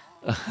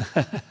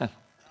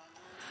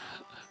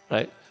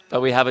 Right?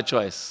 But we have a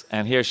choice.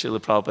 And here Srila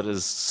Prabhupada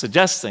is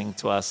suggesting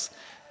to us,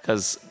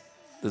 because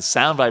the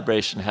sound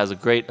vibration has a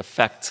great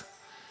effect.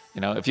 You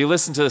know, if you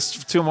listen to this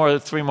 3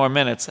 more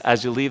minutes,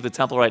 as you leave the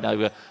temple right now,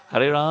 you go,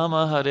 Hare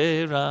Rama,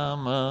 Hare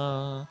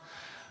Rama,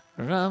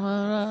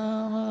 Rama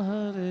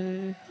Rama,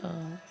 Hare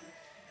Hare.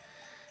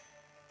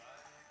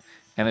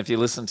 And if you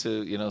listen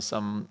to,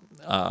 some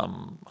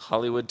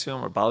Hollywood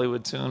tune or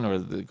Bollywood tune or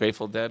the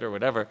Grateful Dead or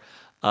whatever,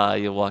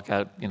 you'll walk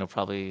out,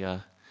 probably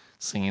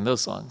singing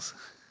those songs,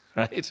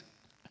 right?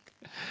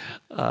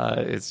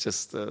 It's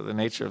just the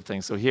nature of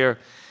things. So here,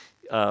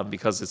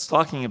 because it's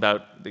talking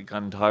about the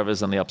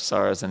Gandharvas and the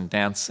Apsaras and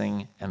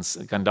dancing, and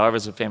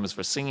Gandharvas are famous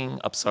for singing,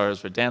 Apsaras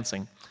for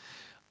dancing,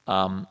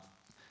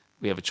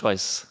 we have a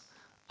choice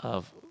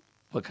of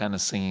what kind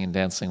of singing and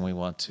dancing we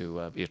want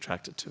to be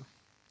attracted to.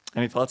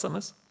 Any thoughts on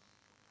this?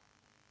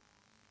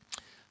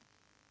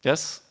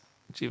 Yes,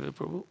 Jiva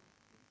Prabhu?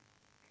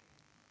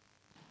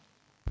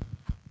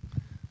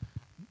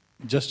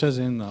 Just as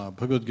in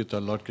Bhagavad Gita,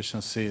 Lord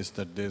Krishna says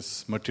that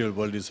this material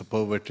world is a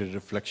perverted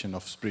reflection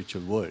of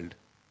spiritual world.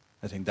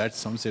 I think that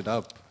sums it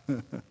up.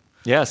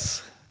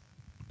 Yes.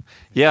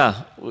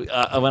 Yeah.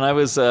 When I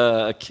was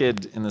a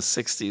kid in the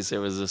 60s,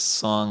 there was this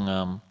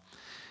song,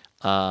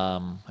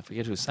 I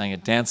forget who sang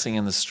it, Dancing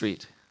in the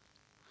Street.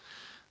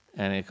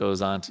 And it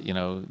goes on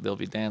to, they'll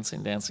be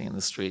dancing in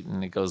the street,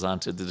 and it goes on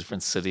to the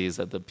different cities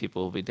that the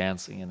people will be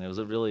dancing. And it was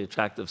a really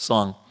attractive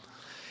song.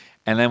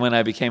 And then when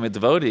I became a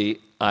devotee,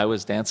 I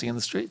was dancing in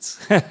the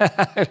streets.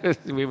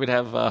 We would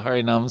have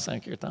Harinam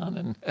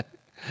Sankirtan,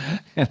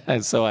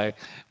 and so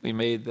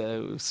we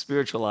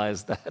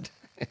spiritualized that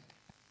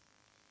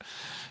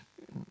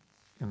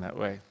in that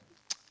way.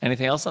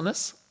 Anything else on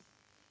this?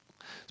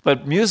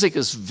 But music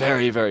is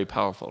very, very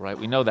powerful, right?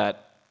 We know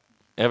that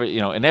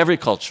in every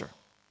culture.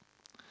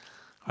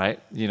 Right?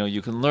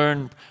 You can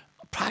learn,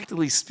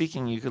 practically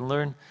speaking, you can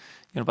learn,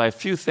 by a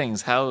few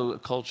things, how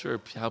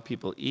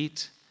people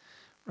eat,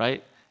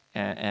 right?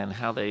 And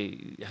how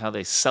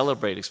they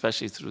celebrate,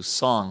 especially through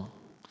song.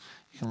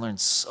 You can learn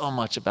so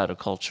much about a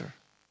culture.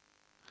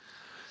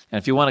 And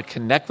if you want to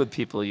connect with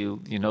people, you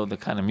know the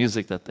kind of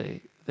music that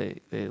they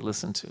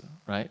listen to,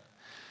 right?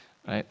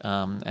 Right?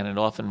 And it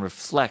often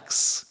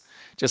reflects,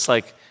 just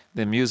like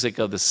the music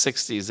of the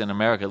 60s in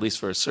America, at least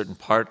for a certain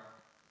part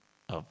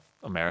of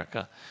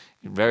America,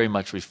 it very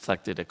much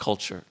reflected a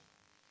culture,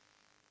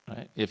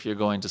 right? If you're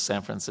going to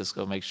San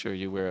Francisco, make sure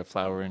you wear a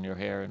flower in your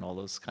hair and all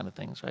those kind of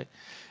things, right?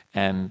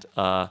 And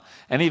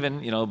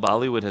even,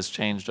 Bollywood has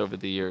changed over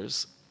the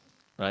years,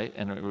 right?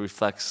 And it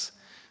reflects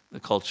the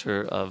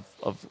culture of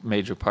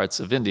major parts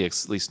of India,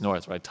 at least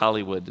north, right?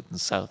 Tollywood in the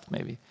south,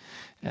 maybe,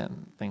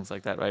 and things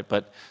like that, right?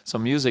 But so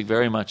music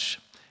very much,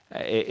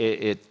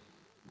 it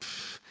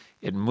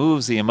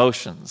moves the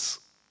emotions.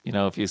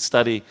 If you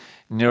study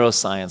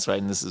neuroscience, right,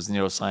 and this is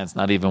neuroscience,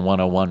 not even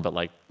 101, but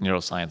like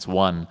neuroscience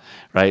 1,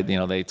 right?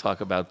 They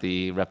talk about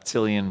the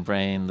reptilian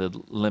brain, the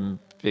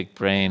limbic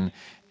brain,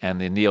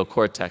 and the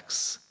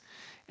neocortex.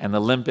 And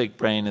the limbic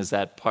brain is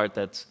that part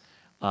that's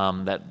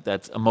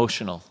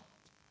emotional,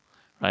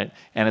 right?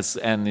 And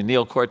the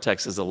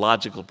neocortex is the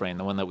logical brain,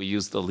 the one that we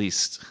use the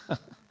least,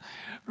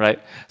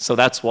 right? So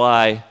that's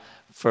why,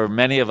 for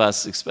many of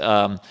us,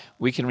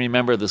 we can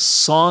remember the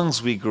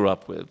songs we grew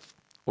up with,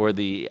 or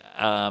the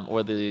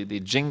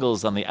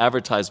jingles on the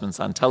advertisements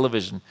on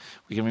television.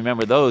 We can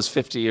remember those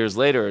 50 years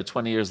later or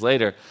 20 years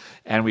later,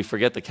 and we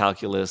forget the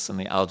calculus and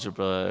the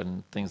algebra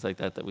and things like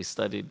that we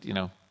studied,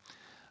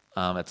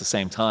 at the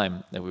same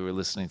time that we were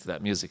listening to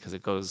that music, because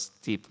it goes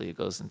deeply, it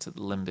goes into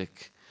the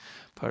limbic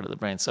part of the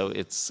brain.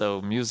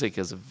 So music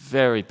has a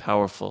very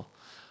powerful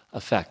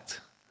effect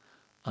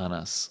on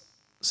us.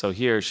 So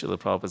here, Srila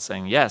Prabhupada is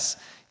saying, yes,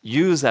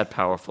 use that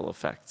powerful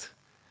effect.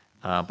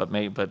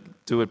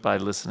 But do it by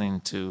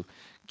listening to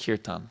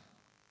kirtan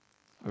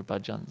or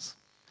bhajans.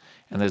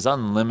 And there's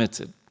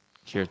unlimited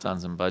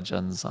kirtans and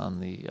bhajans on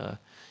the,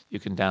 you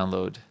can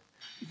download,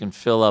 you can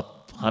fill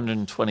up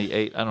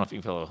 128, I don't know if you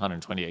can fill up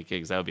 128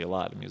 gigs, that would be a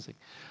lot of music.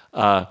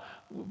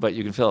 But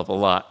you can fill up a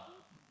lot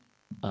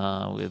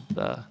with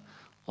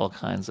all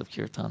kinds of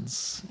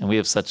kirtans. And we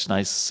have such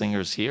nice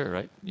singers here,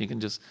 right? You can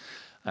just,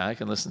 I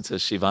can listen to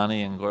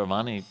Shivani and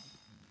Gauravani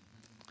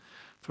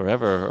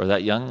forever, or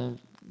that young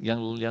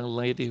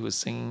lady who was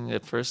singing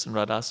at first in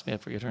Radhasmi, I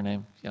forget her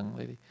name, young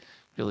lady,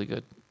 really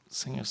good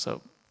singer.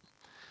 So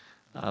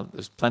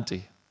there's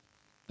plenty.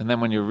 And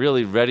then when you're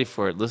really ready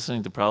for it,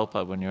 listening to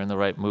Prabhupada, when you're in the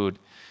right mood,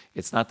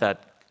 it's not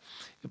that,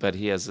 but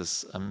he has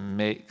this,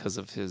 because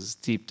of his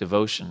deep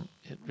devotion,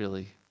 it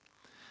really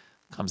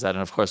comes out.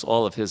 And of course,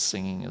 all of his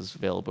singing is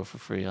available for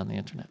free on the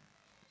internet.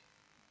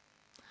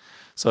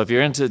 So if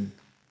you're into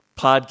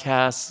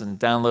podcasts and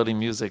downloading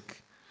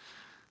music,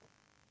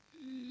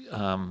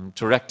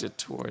 direct it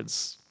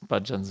towards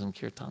bhajans and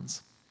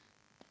kirtans.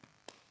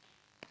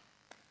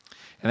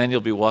 And then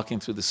you'll be walking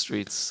through the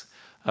streets,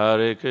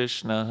 Hare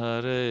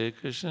Krishna,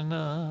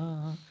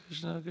 Krishna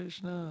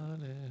Krishna,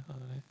 Hare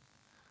Hare.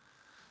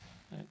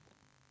 Right?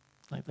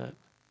 Like that.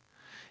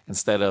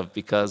 Instead of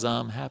because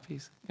I'm happy,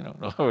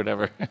 or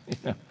whatever.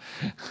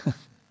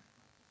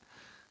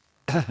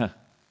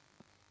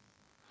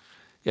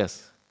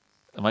 Yes,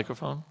 a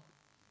microphone?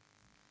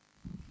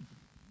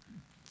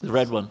 The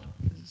red one.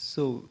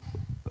 So,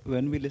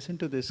 when we listen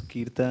to this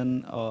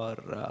kirtan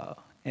or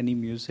any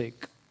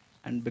music,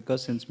 and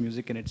because since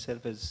music in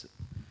itself is,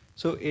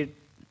 so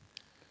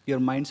your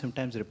mind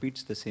sometimes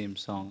repeats the same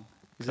song.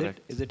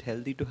 Correct. Is it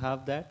healthy to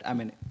have that? I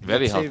mean,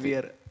 Very let's say healthy.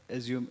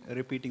 we are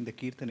repeating the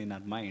kirtan in our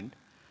mind,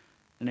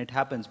 and it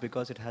happens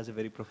because it has a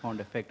very profound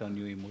effect on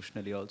you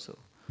emotionally also.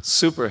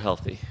 Super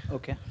healthy.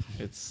 Okay.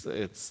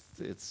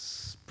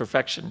 It's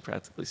perfection,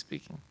 practically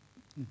speaking.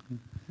 Mm-hmm.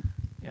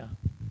 Yeah.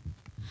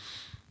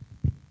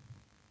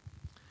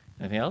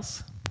 Anything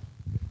else?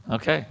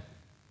 Okay.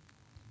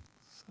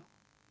 So.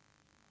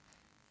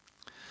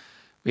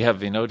 We have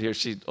Vinod here.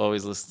 She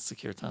always listens to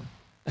kirtan.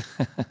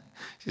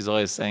 She's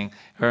always saying,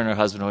 her and her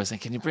husband are always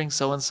saying, can you bring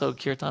so-and-so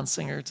kirtan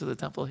singer to the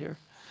temple here?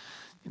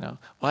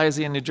 Why is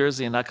he in New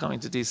Jersey and not coming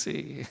to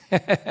DC?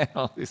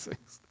 All these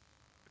things.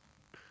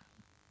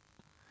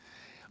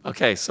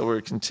 Okay, so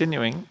we're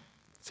continuing.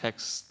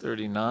 Text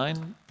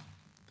 39.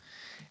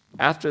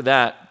 After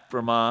that,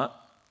 Brahma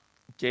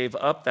gave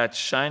up that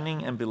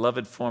shining and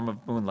beloved form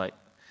of moonlight.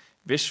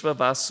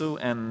 Vishvavasu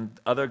and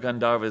other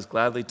Gandharvas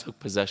gladly took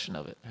possession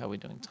of it. How are we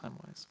doing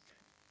time-wise?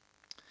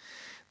 Okay.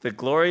 The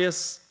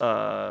glorious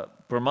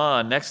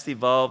Brahma next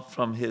evolved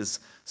from his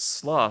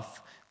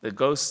sloth, the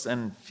ghosts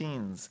and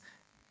fiends,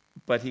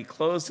 but he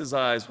closed his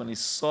eyes when he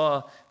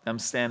saw them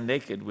stand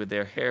naked with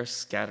their hair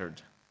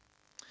scattered.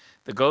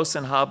 The ghosts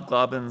and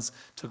hobgoblins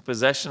took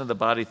possession of the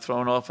body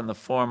thrown off in the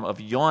form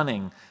of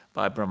yawning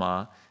by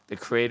Brahma, the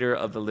creator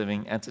of the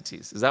living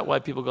entities. Is that why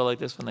people go like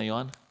this when they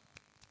yawn?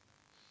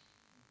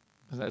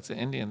 That's an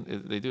Indian,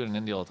 they do it in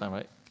India all the time,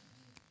 right?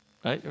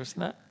 Right? You ever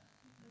seen that?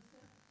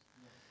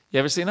 You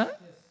ever seen that?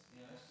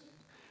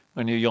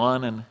 When you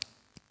yawn and...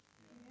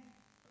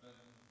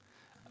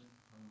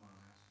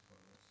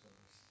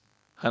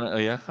 Oh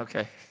yeah?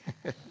 Okay.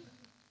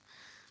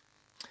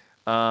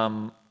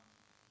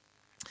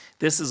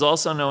 This is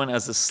also known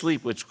as a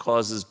sleep which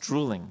causes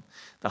drooling.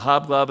 The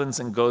hobgoblins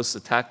and ghosts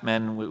attack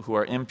men who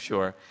are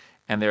impure,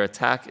 and their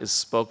attack is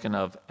spoken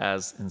of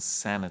as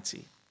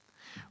insanity.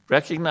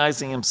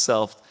 Recognizing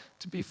himself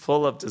to be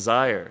full of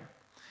desire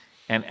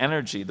and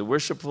energy, the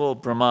worshipful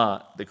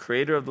Brahma, the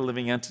creator of the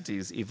living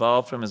entities,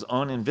 evolved from his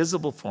own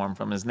invisible form,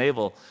 from his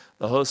navel,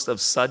 the host of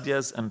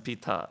Sadyas and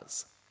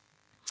Pitas.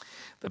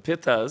 The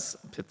Pitas,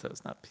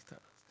 not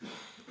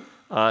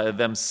Pitas,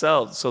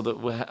 themselves, so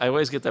that I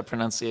always get that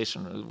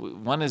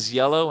pronunciation. One is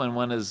yellow and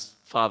one is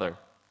father.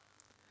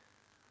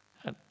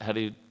 How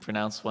do you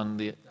pronounce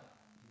one?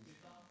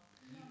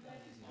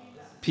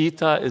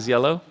 Pita is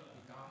yellow?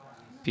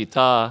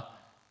 Pita.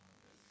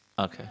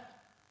 Okay.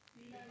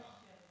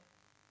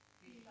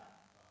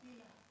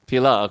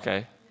 Pila,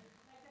 okay.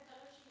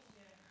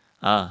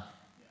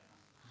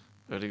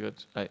 Very good.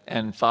 Right.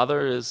 And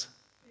father is?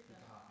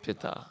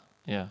 Pita.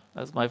 Yeah,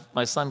 that's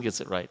my son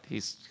gets it right.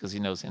 Because he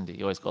knows Hindi.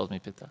 He always calls me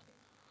Pita.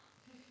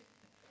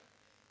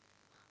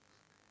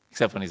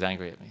 Except when he's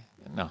angry at me.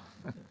 No.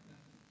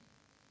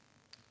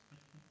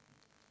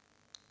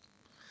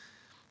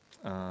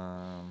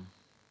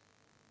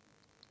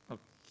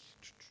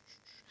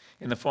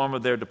 In the form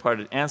of their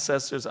departed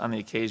ancestors on the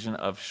occasion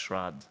of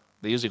Shraddha.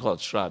 They usually call it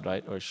Shraddha,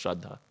 right? Or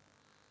Shraddha.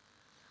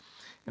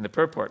 In the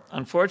purport,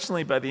 this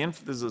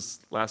is this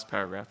last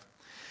paragraph.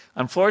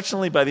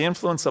 Unfortunately, by the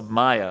influence of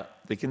Maya,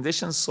 the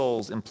conditioned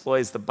soul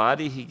employs the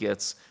body he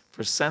gets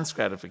for sense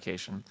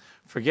gratification,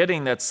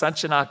 forgetting that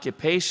such an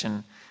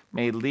occupation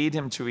may lead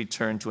him to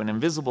return to an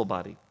invisible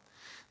body.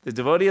 The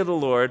devotee of the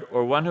Lord,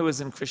 or one who is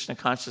in Krishna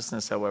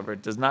consciousness, however,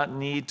 does not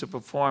need to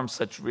perform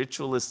such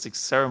ritualistic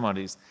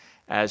ceremonies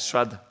as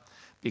Shraddha,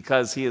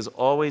 because he is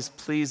always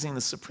pleasing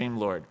the Supreme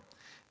Lord.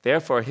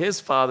 Therefore, his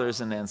fathers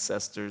and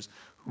ancestors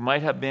who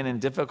might have been in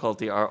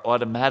difficulty are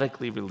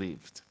automatically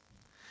relieved.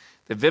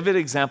 The vivid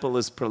example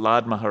is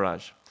Prahlad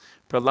Maharaj.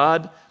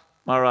 Prahlad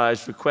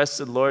Maharaj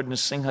requested Lord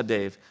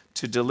Nrsimhadev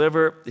to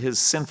deliver his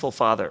sinful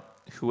father,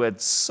 who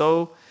had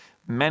so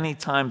many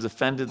times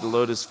offended the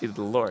lotus feet of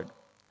the Lord.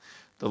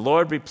 The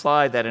Lord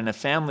replied that in a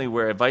family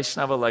where a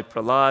Vaishnava like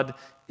Prahlad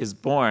is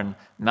born,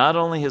 not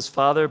only his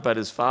father, but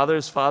his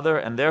father's father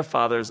and their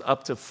fathers,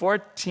 up to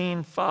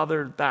 14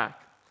 fathers back,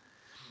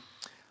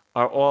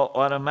 are all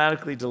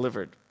automatically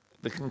delivered.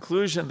 The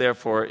conclusion,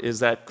 therefore, is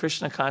that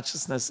Krishna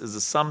consciousness is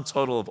the sum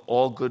total of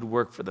all good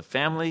work for the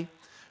family,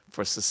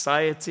 for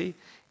society,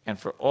 and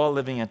for all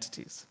living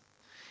entities.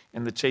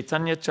 In the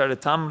Chaitanya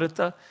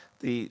Charitamrita,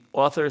 the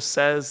author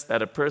says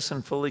that a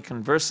person fully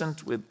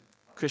conversant with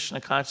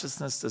Krishna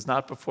consciousness does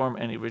not perform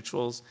any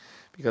rituals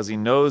because he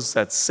knows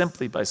that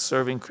simply by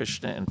serving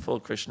Krishna in full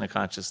Krishna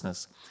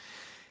consciousness,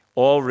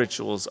 all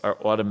rituals are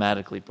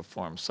automatically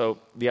performed. So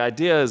the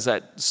idea is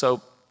that,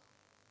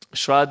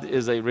 Shraddha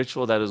is a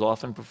ritual that is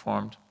often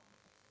performed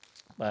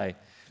by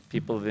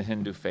people of the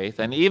Hindu faith.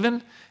 And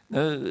even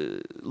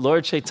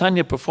Lord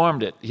Chaitanya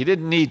performed it. He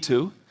didn't need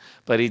to,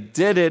 but he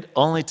did it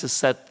only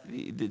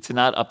to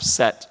not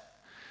upset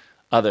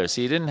others.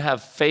 He didn't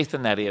have faith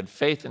in that. He had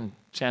faith in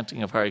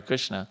chanting of Hare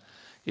Krishna.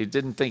 He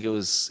didn't think it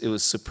was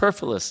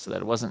superfluous to that.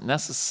 It wasn't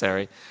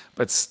necessary.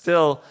 But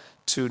still,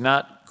 to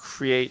not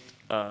create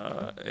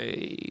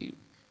a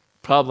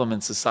problem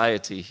in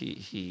society,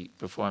 he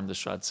performed the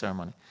Shraddha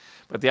ceremony.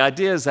 But the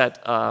idea is that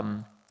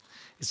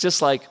it's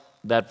just like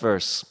that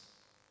verse.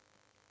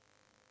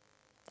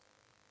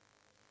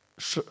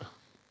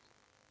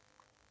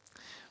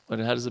 How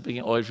does it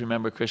begin? Always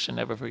remember Krishna,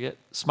 never forget.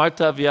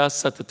 Smartavya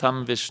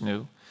satatam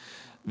Vishnu,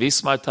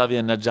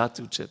 vismartavya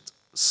najatuchit,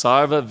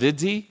 sarva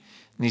vidhi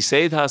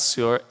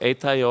nisedhasyur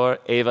etayor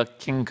eva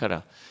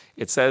kinkara.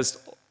 It says,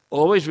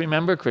 always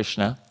remember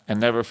Krishna and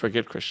never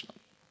forget Krishna.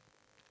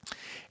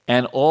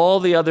 And all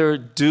the other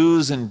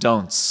do's and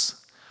don'ts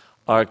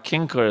are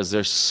kinkaras,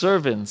 they're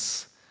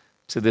servants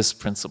to this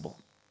principle.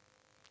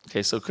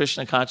 Okay, so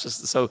Krishna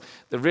consciousness, so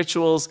the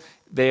rituals,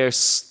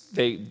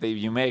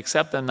 you may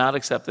accept them, not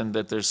accept them,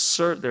 but they're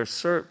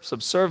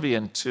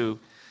subservient to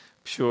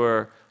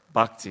pure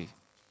bhakti.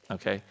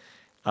 Okay,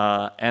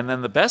 and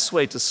then the best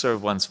way to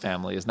serve one's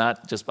family is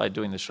not just by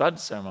doing the Shraddha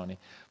ceremony,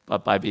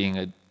 but by being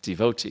a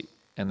devotee,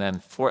 and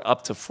then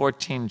up to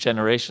 14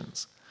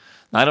 generations.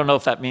 Now, I don't know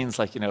if that means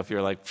if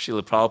you're like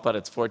Srila Prabhupada,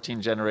 it's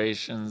 14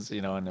 generations,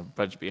 and in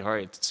Braj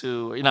Bihari it's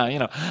 2,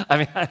 I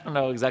mean, I don't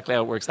know exactly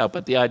how it works out,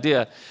 but the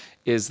idea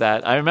is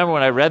that, I remember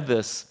when I read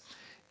this,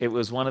 it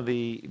was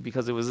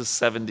because it was the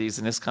 70s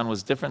and ISKCON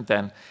was different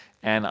then,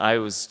 and I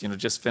was,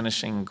 just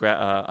finishing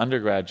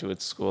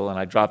undergraduate school, and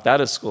I dropped out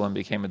of school and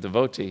became a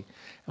devotee,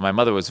 and my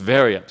mother was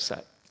very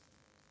upset,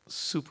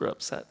 super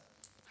upset.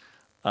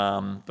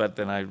 But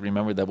then I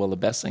remembered that, the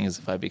best thing is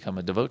if I become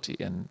a devotee,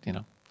 and,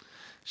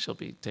 she'll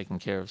be taken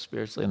care of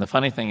spiritually. And the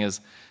funny thing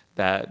is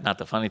that, not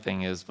the funny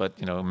thing is, but,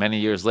 many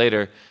years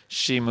later,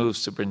 she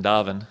moves to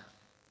Vrindavan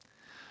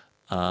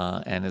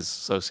and is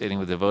associating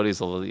with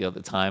devotees all the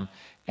other time.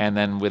 And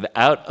then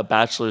without a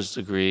bachelor's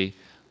degree,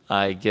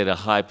 I get a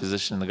high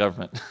position in the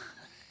government.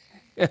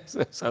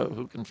 So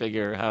who can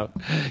figure how?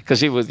 Because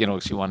she was,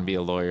 she wanted to be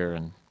a lawyer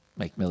and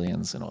make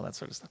millions and all that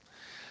sort of stuff.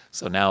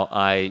 So now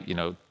I,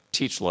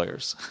 teach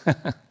lawyers.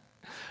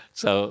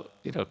 So,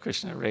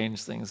 Krishna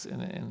arranged things in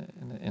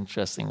an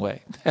interesting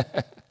way.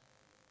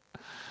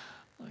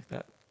 Like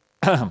that.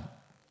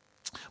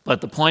 But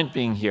the point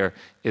being here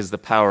is the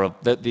power of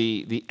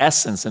the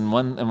essence, and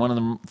one of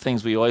the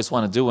things we always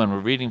want to do when we're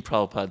reading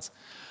Prabhupada's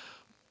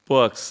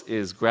books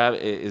is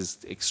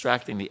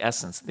extracting the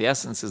essence. The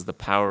essence is the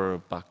power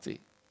of bhakti,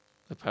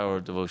 the power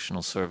of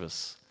devotional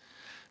service.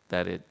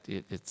 That it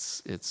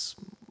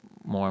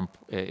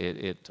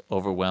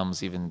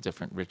overwhelms even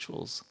different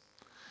rituals.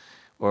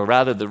 Or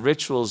rather, the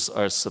rituals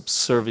are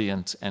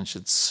subservient and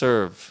should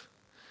serve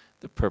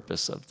the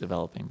purpose of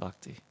developing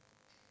bhakti.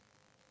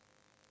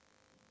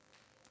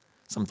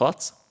 Some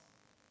thoughts?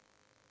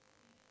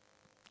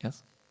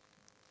 Yes?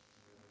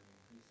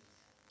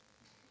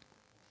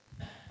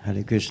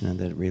 Hare Krishna,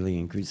 that really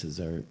increases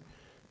our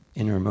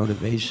inner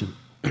motivation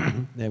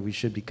that we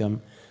should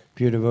become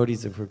pure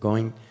devotees if we're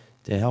going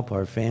to help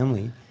our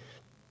family.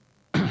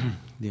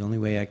 The only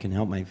way I can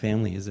help my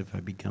family is if I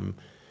become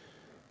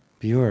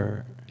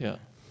pure. Yeah.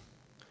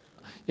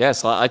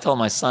 Yes, I tell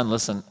my son,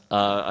 listen,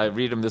 I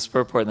read him this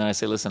purport, and then I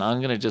say, listen, I'm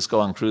going to just go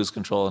on cruise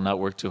control and not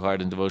work too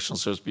hard in devotional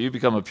service, but you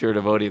become a pure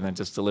devotee and then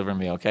just deliver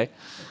me, okay?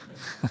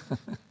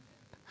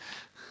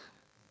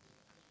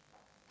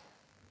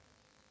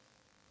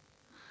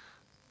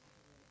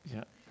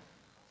 Yeah.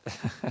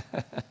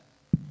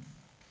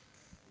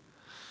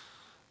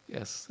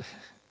 Yes.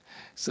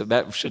 So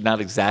that should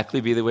not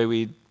exactly be the way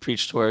we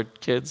preach to our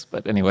kids,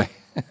 but anyway.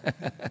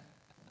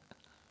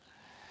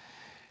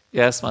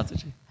 Yes,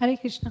 Mataji. Hare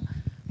Krishna.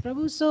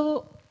 Prabhu,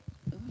 so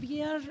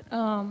we are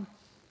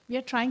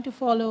trying to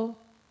follow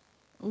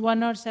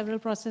one or several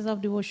processes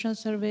of devotional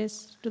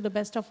service to the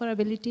best of our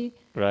ability.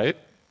 Right.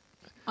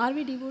 Are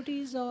we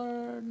devotees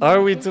or not?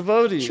 Are we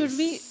devotees?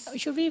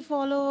 Should we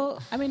follow?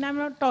 I mean, I'm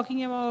not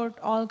talking about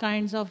all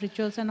kinds of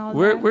rituals and all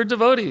We're, that. we're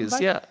devotees,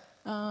 But, yeah.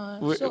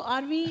 So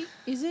are we?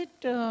 Is it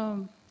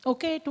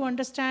okay to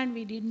understand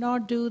we did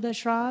not do the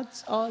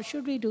shraddhs, or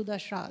should we do the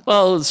shraddhs?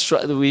 Well,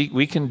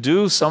 we can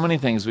do so many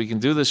things. We can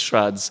do the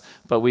shraddhs,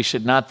 but we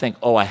should not think,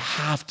 oh, I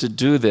have to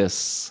do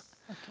this,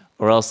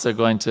 or else they're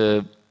going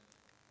to.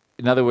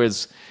 In other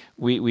words,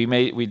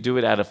 we do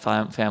it out of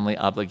family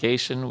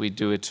obligation. We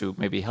do it to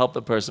maybe help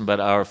the person,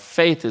 but our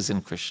faith is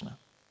in Krishna.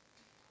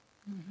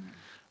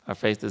 Our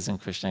faith is in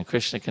Krishna, and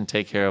Krishna can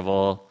take care of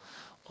all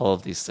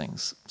of these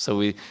things. So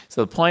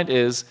the point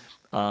is,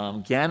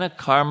 jnana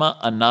karma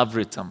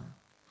anavritam.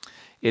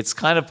 It's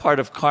kind of part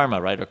of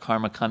karma, right, or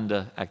karma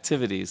kanda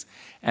activities.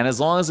 And as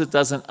long as it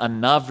doesn't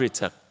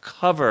anavrita,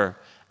 cover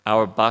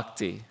our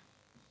bhakti,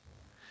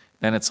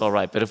 then it's all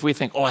right. But if we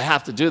think, oh, I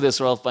have to do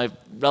this or else my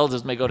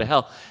relatives may go to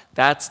hell,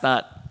 that's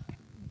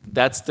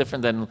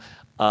different than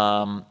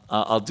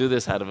I'll do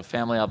this out of a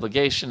family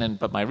obligation,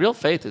 but my real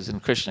faith is in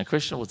Krishna.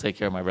 Krishna will take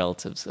care of my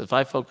relatives. If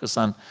I focus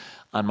on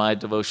my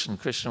devotion,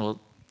 Krishna will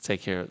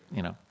take care of,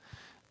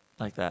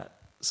 like that.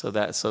 So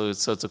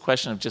it's a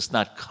question of just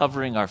not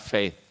covering our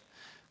faith,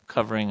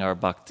 covering our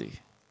bhakti.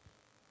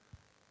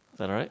 Is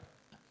that all right?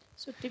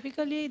 So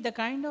typically, the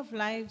kind of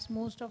lives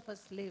most of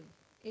us live,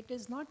 it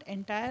is not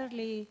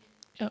entirely,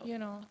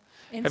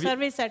 in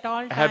service at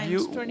all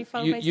times,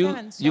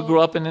 24/7. You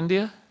grew up in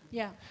India?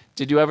 Yeah.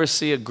 Did you ever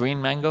see a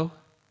green mango?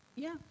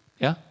 Yeah.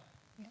 Yeah?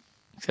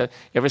 So, you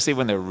ever see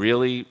when they're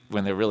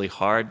really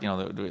hard,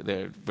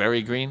 they're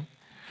very green?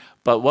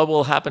 But what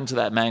will happen to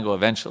that mango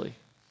eventually?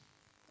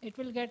 It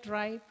will get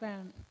ripe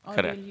or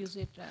Correct. we'll use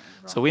it raw.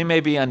 So we may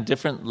be on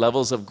different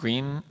levels of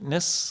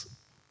greenness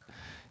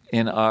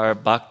in our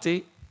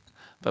bhakti,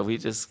 but we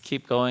just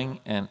keep going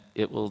and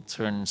it will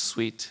turn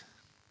sweet.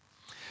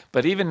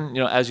 But even,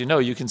 as you know,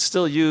 you can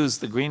still use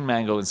the green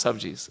mango in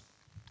sabjis.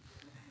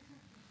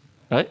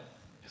 Right?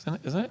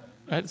 Isn't it?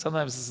 Right?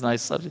 Sometimes it's a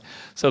nice sabji.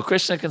 So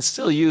Krishna can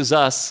still use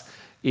us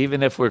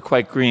even if we're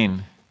quite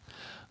green.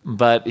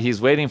 But he's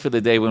waiting for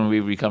the day when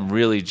we become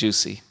really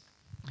juicy.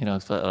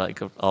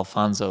 Like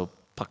Alfonso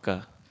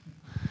Paka,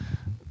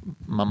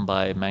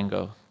 Mumbai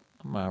mango,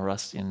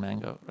 Maharashtrian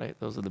mango, right?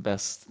 Those are the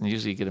best. And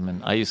usually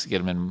I used to get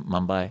them in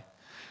Mumbai.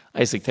 I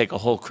used to take a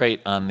whole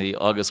crate on the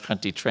August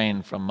Kranti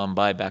train from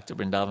Mumbai back to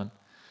Vrindavan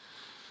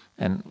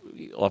and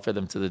offer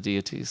them to the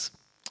deities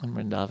in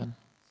Vrindavan.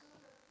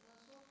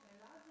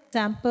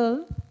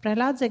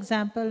 Prahlad's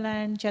example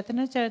and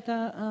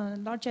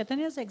Lord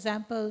Chaitanya's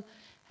example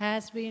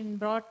has been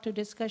brought to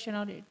discussion,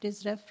 or it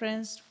is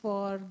referenced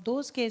for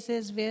those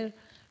cases where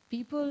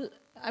people,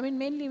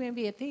 mainly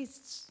maybe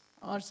atheists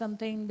or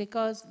something,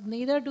 because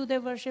neither do they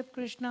worship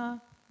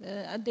Krishna,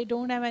 they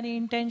don't have any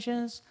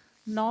intentions,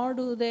 nor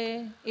do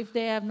they, if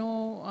they have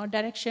no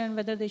direction,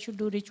 whether they should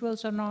do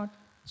rituals or not.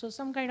 So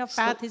some kind of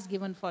path is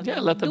given for them. Yeah,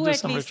 let them do at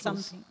some least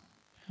rituals. something.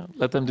 Yeah,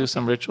 let them do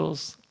some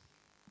rituals,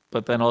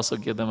 but then also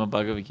give them a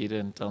Bhagavad Gita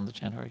and tell them to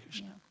chant Hare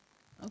Krishna.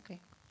 Yeah. Okay.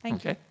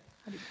 Thank you.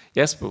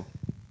 Yes, Boo.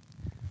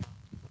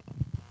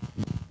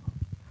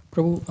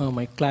 Prabhu,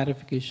 my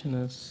clarification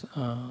is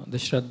the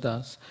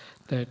Shraddhas,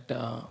 that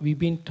we've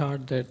been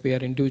taught that we are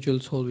individual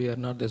soul, we are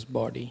not this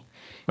body.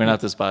 We're not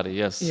this body,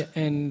 yes. Yeah,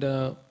 and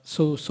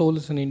so soul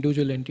is an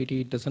individual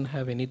entity, it doesn't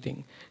have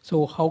anything.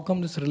 So how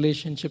come this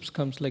relationships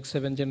comes like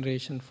 7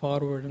 generations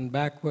forward and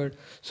backward?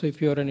 So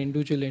if you are an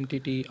individual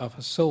entity of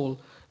a soul,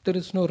 there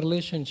is no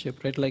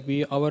relationship, right? Like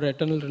our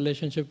eternal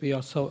relationship, we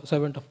are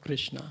servant of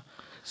Krishna.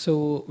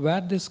 So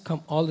where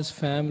all this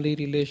family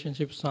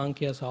relationships,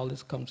 Sankhyas, all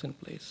this comes in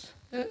place?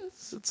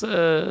 It's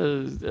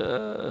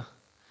a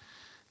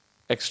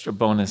extra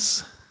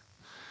bonus.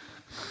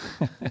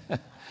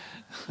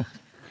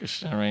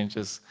 Krishna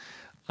arranges.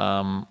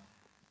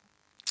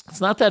 It's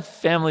not that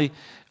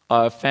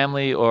our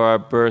family or our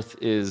birth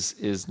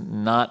is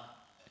not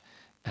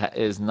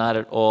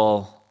at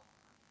all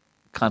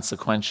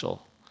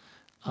consequential.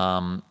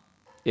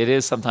 It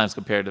is sometimes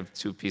compared to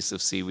 2 pieces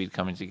of seaweed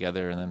coming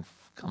together and then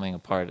coming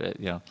apart at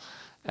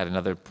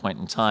another point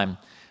in time.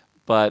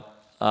 But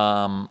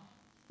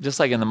just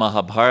like in the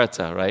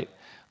Mahabharata, right?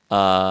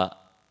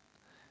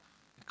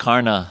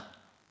 Karna,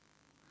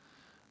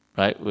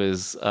 right,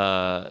 was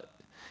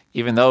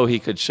even though he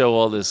could show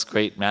all this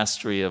great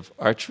mastery of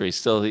archery,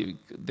 still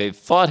they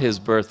thought his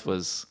birth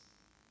was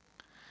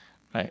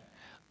right.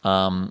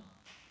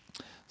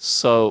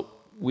 So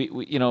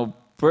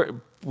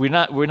we're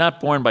not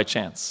born by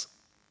chance,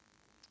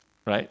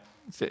 right?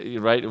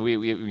 Right?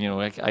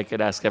 I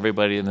could ask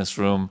everybody in this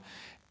room.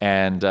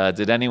 And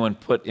did anyone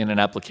put in an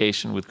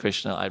application with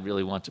Krishna, I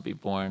really want to be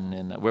born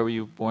in... Where were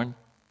you born?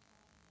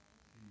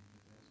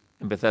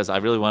 In Bethesda. I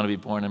really want to be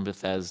born in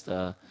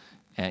Bethesda.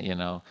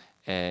 And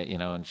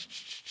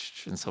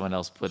someone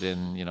else put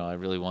in, I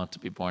really want to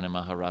be born in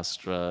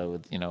Maharashtra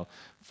with,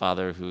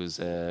 father who's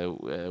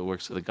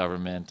works for the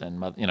government and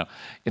mother,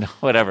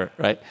 whatever,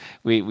 right?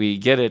 We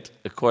get it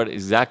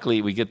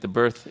we get the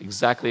birth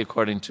exactly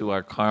according to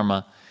our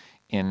karma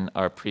in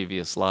our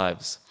previous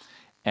lives.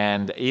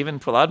 And even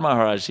Prahlad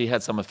Maharaj, he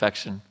had some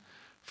affection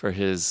for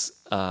his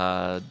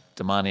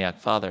demoniac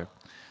father.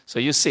 So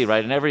you see,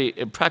 right,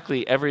 in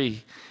practically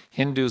every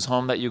Hindu's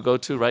home that you go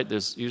to, right,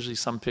 there's usually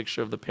some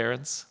picture of the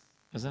parents,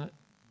 isn't it?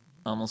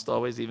 Almost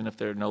always, even if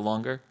they're no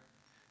longer,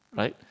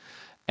 right?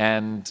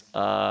 And,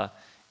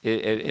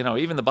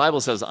 even the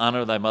Bible says,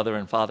 honor thy mother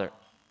and father,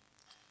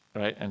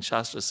 right? And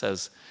Shastra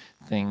says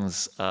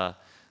things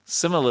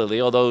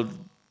similarly, although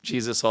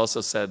Jesus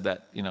also said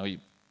that,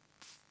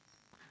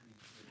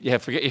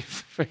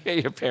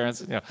 forget your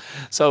parents.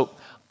 So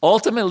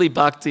ultimately,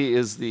 bhakti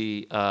is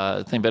the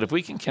thing. But if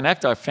we can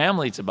connect our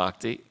family to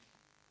bhakti,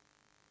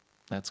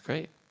 that's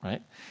great,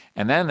 right?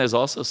 And then there's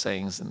also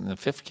sayings in the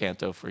 5th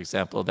canto, for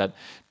example, that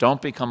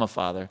don't become a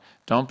father,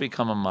 don't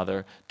become a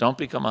mother, don't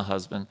become a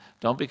husband,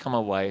 don't become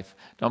a wife,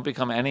 don't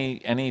become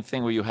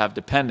anything where you have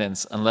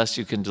dependence unless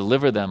you can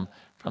deliver them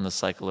from the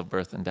cycle of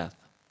birth and death.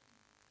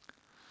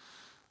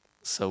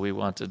 So we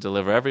want to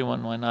deliver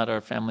everyone, why not our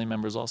family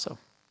members also?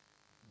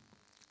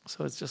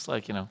 So it's just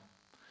like,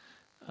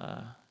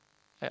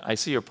 I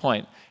see your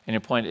point, and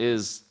your point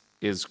is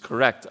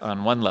correct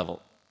on one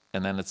level,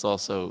 and then it's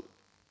also,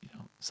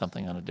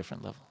 something on a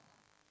different level.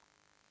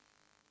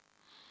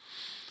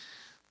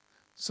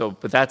 So,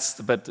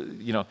 but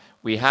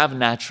we have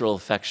natural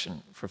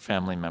affection for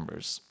family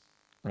members,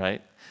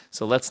 right?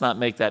 So let's not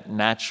make that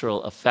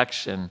natural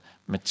affection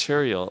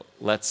material.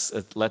 Let's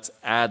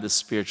add the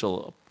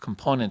spiritual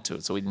component to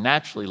it. So we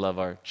naturally love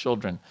our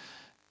children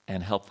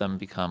and help them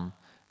become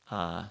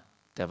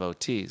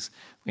devotees.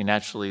 We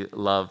naturally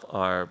love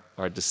our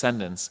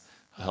descendants,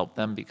 help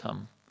them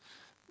become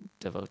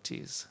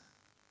devotees.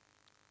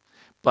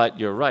 But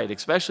you're right,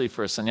 especially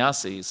for a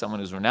sannyasi,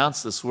 someone who's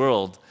renounced this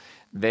world,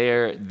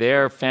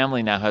 their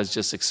family now has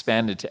just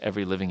expanded to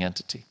every living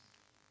entity.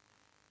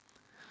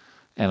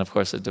 And of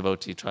course, a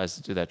devotee tries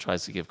to do that,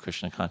 tries to give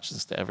Krishna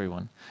consciousness to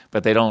everyone.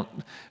 But they don't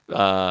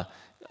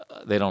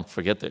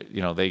forget that,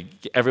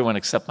 everyone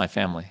except my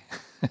family.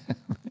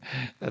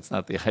 That's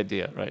not the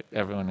idea, right?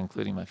 Everyone,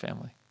 including my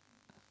family.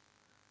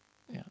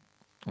 Yeah.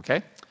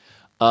 Okay?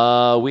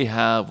 We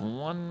have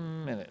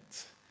 1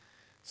 minute.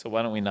 So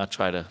why don't we not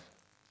try to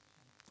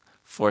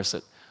force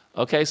it?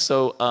 Okay,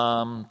 so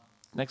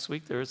next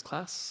week there is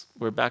class.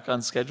 We're back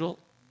on schedule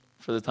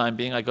for the time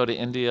being. I go to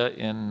India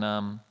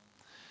in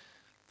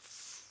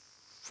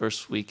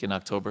first week in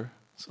October,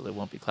 so there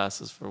won't be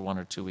classes for 1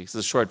 or 2 weeks.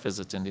 It's a short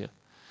visit to India.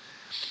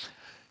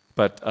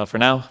 But for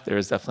now, there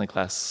is definitely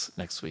class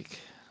next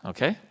week.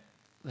 Okay?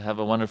 Have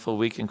a wonderful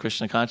week in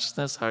Krishna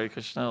consciousness. Hare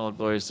Krishna, all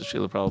glories to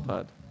Srila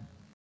Prabhupada.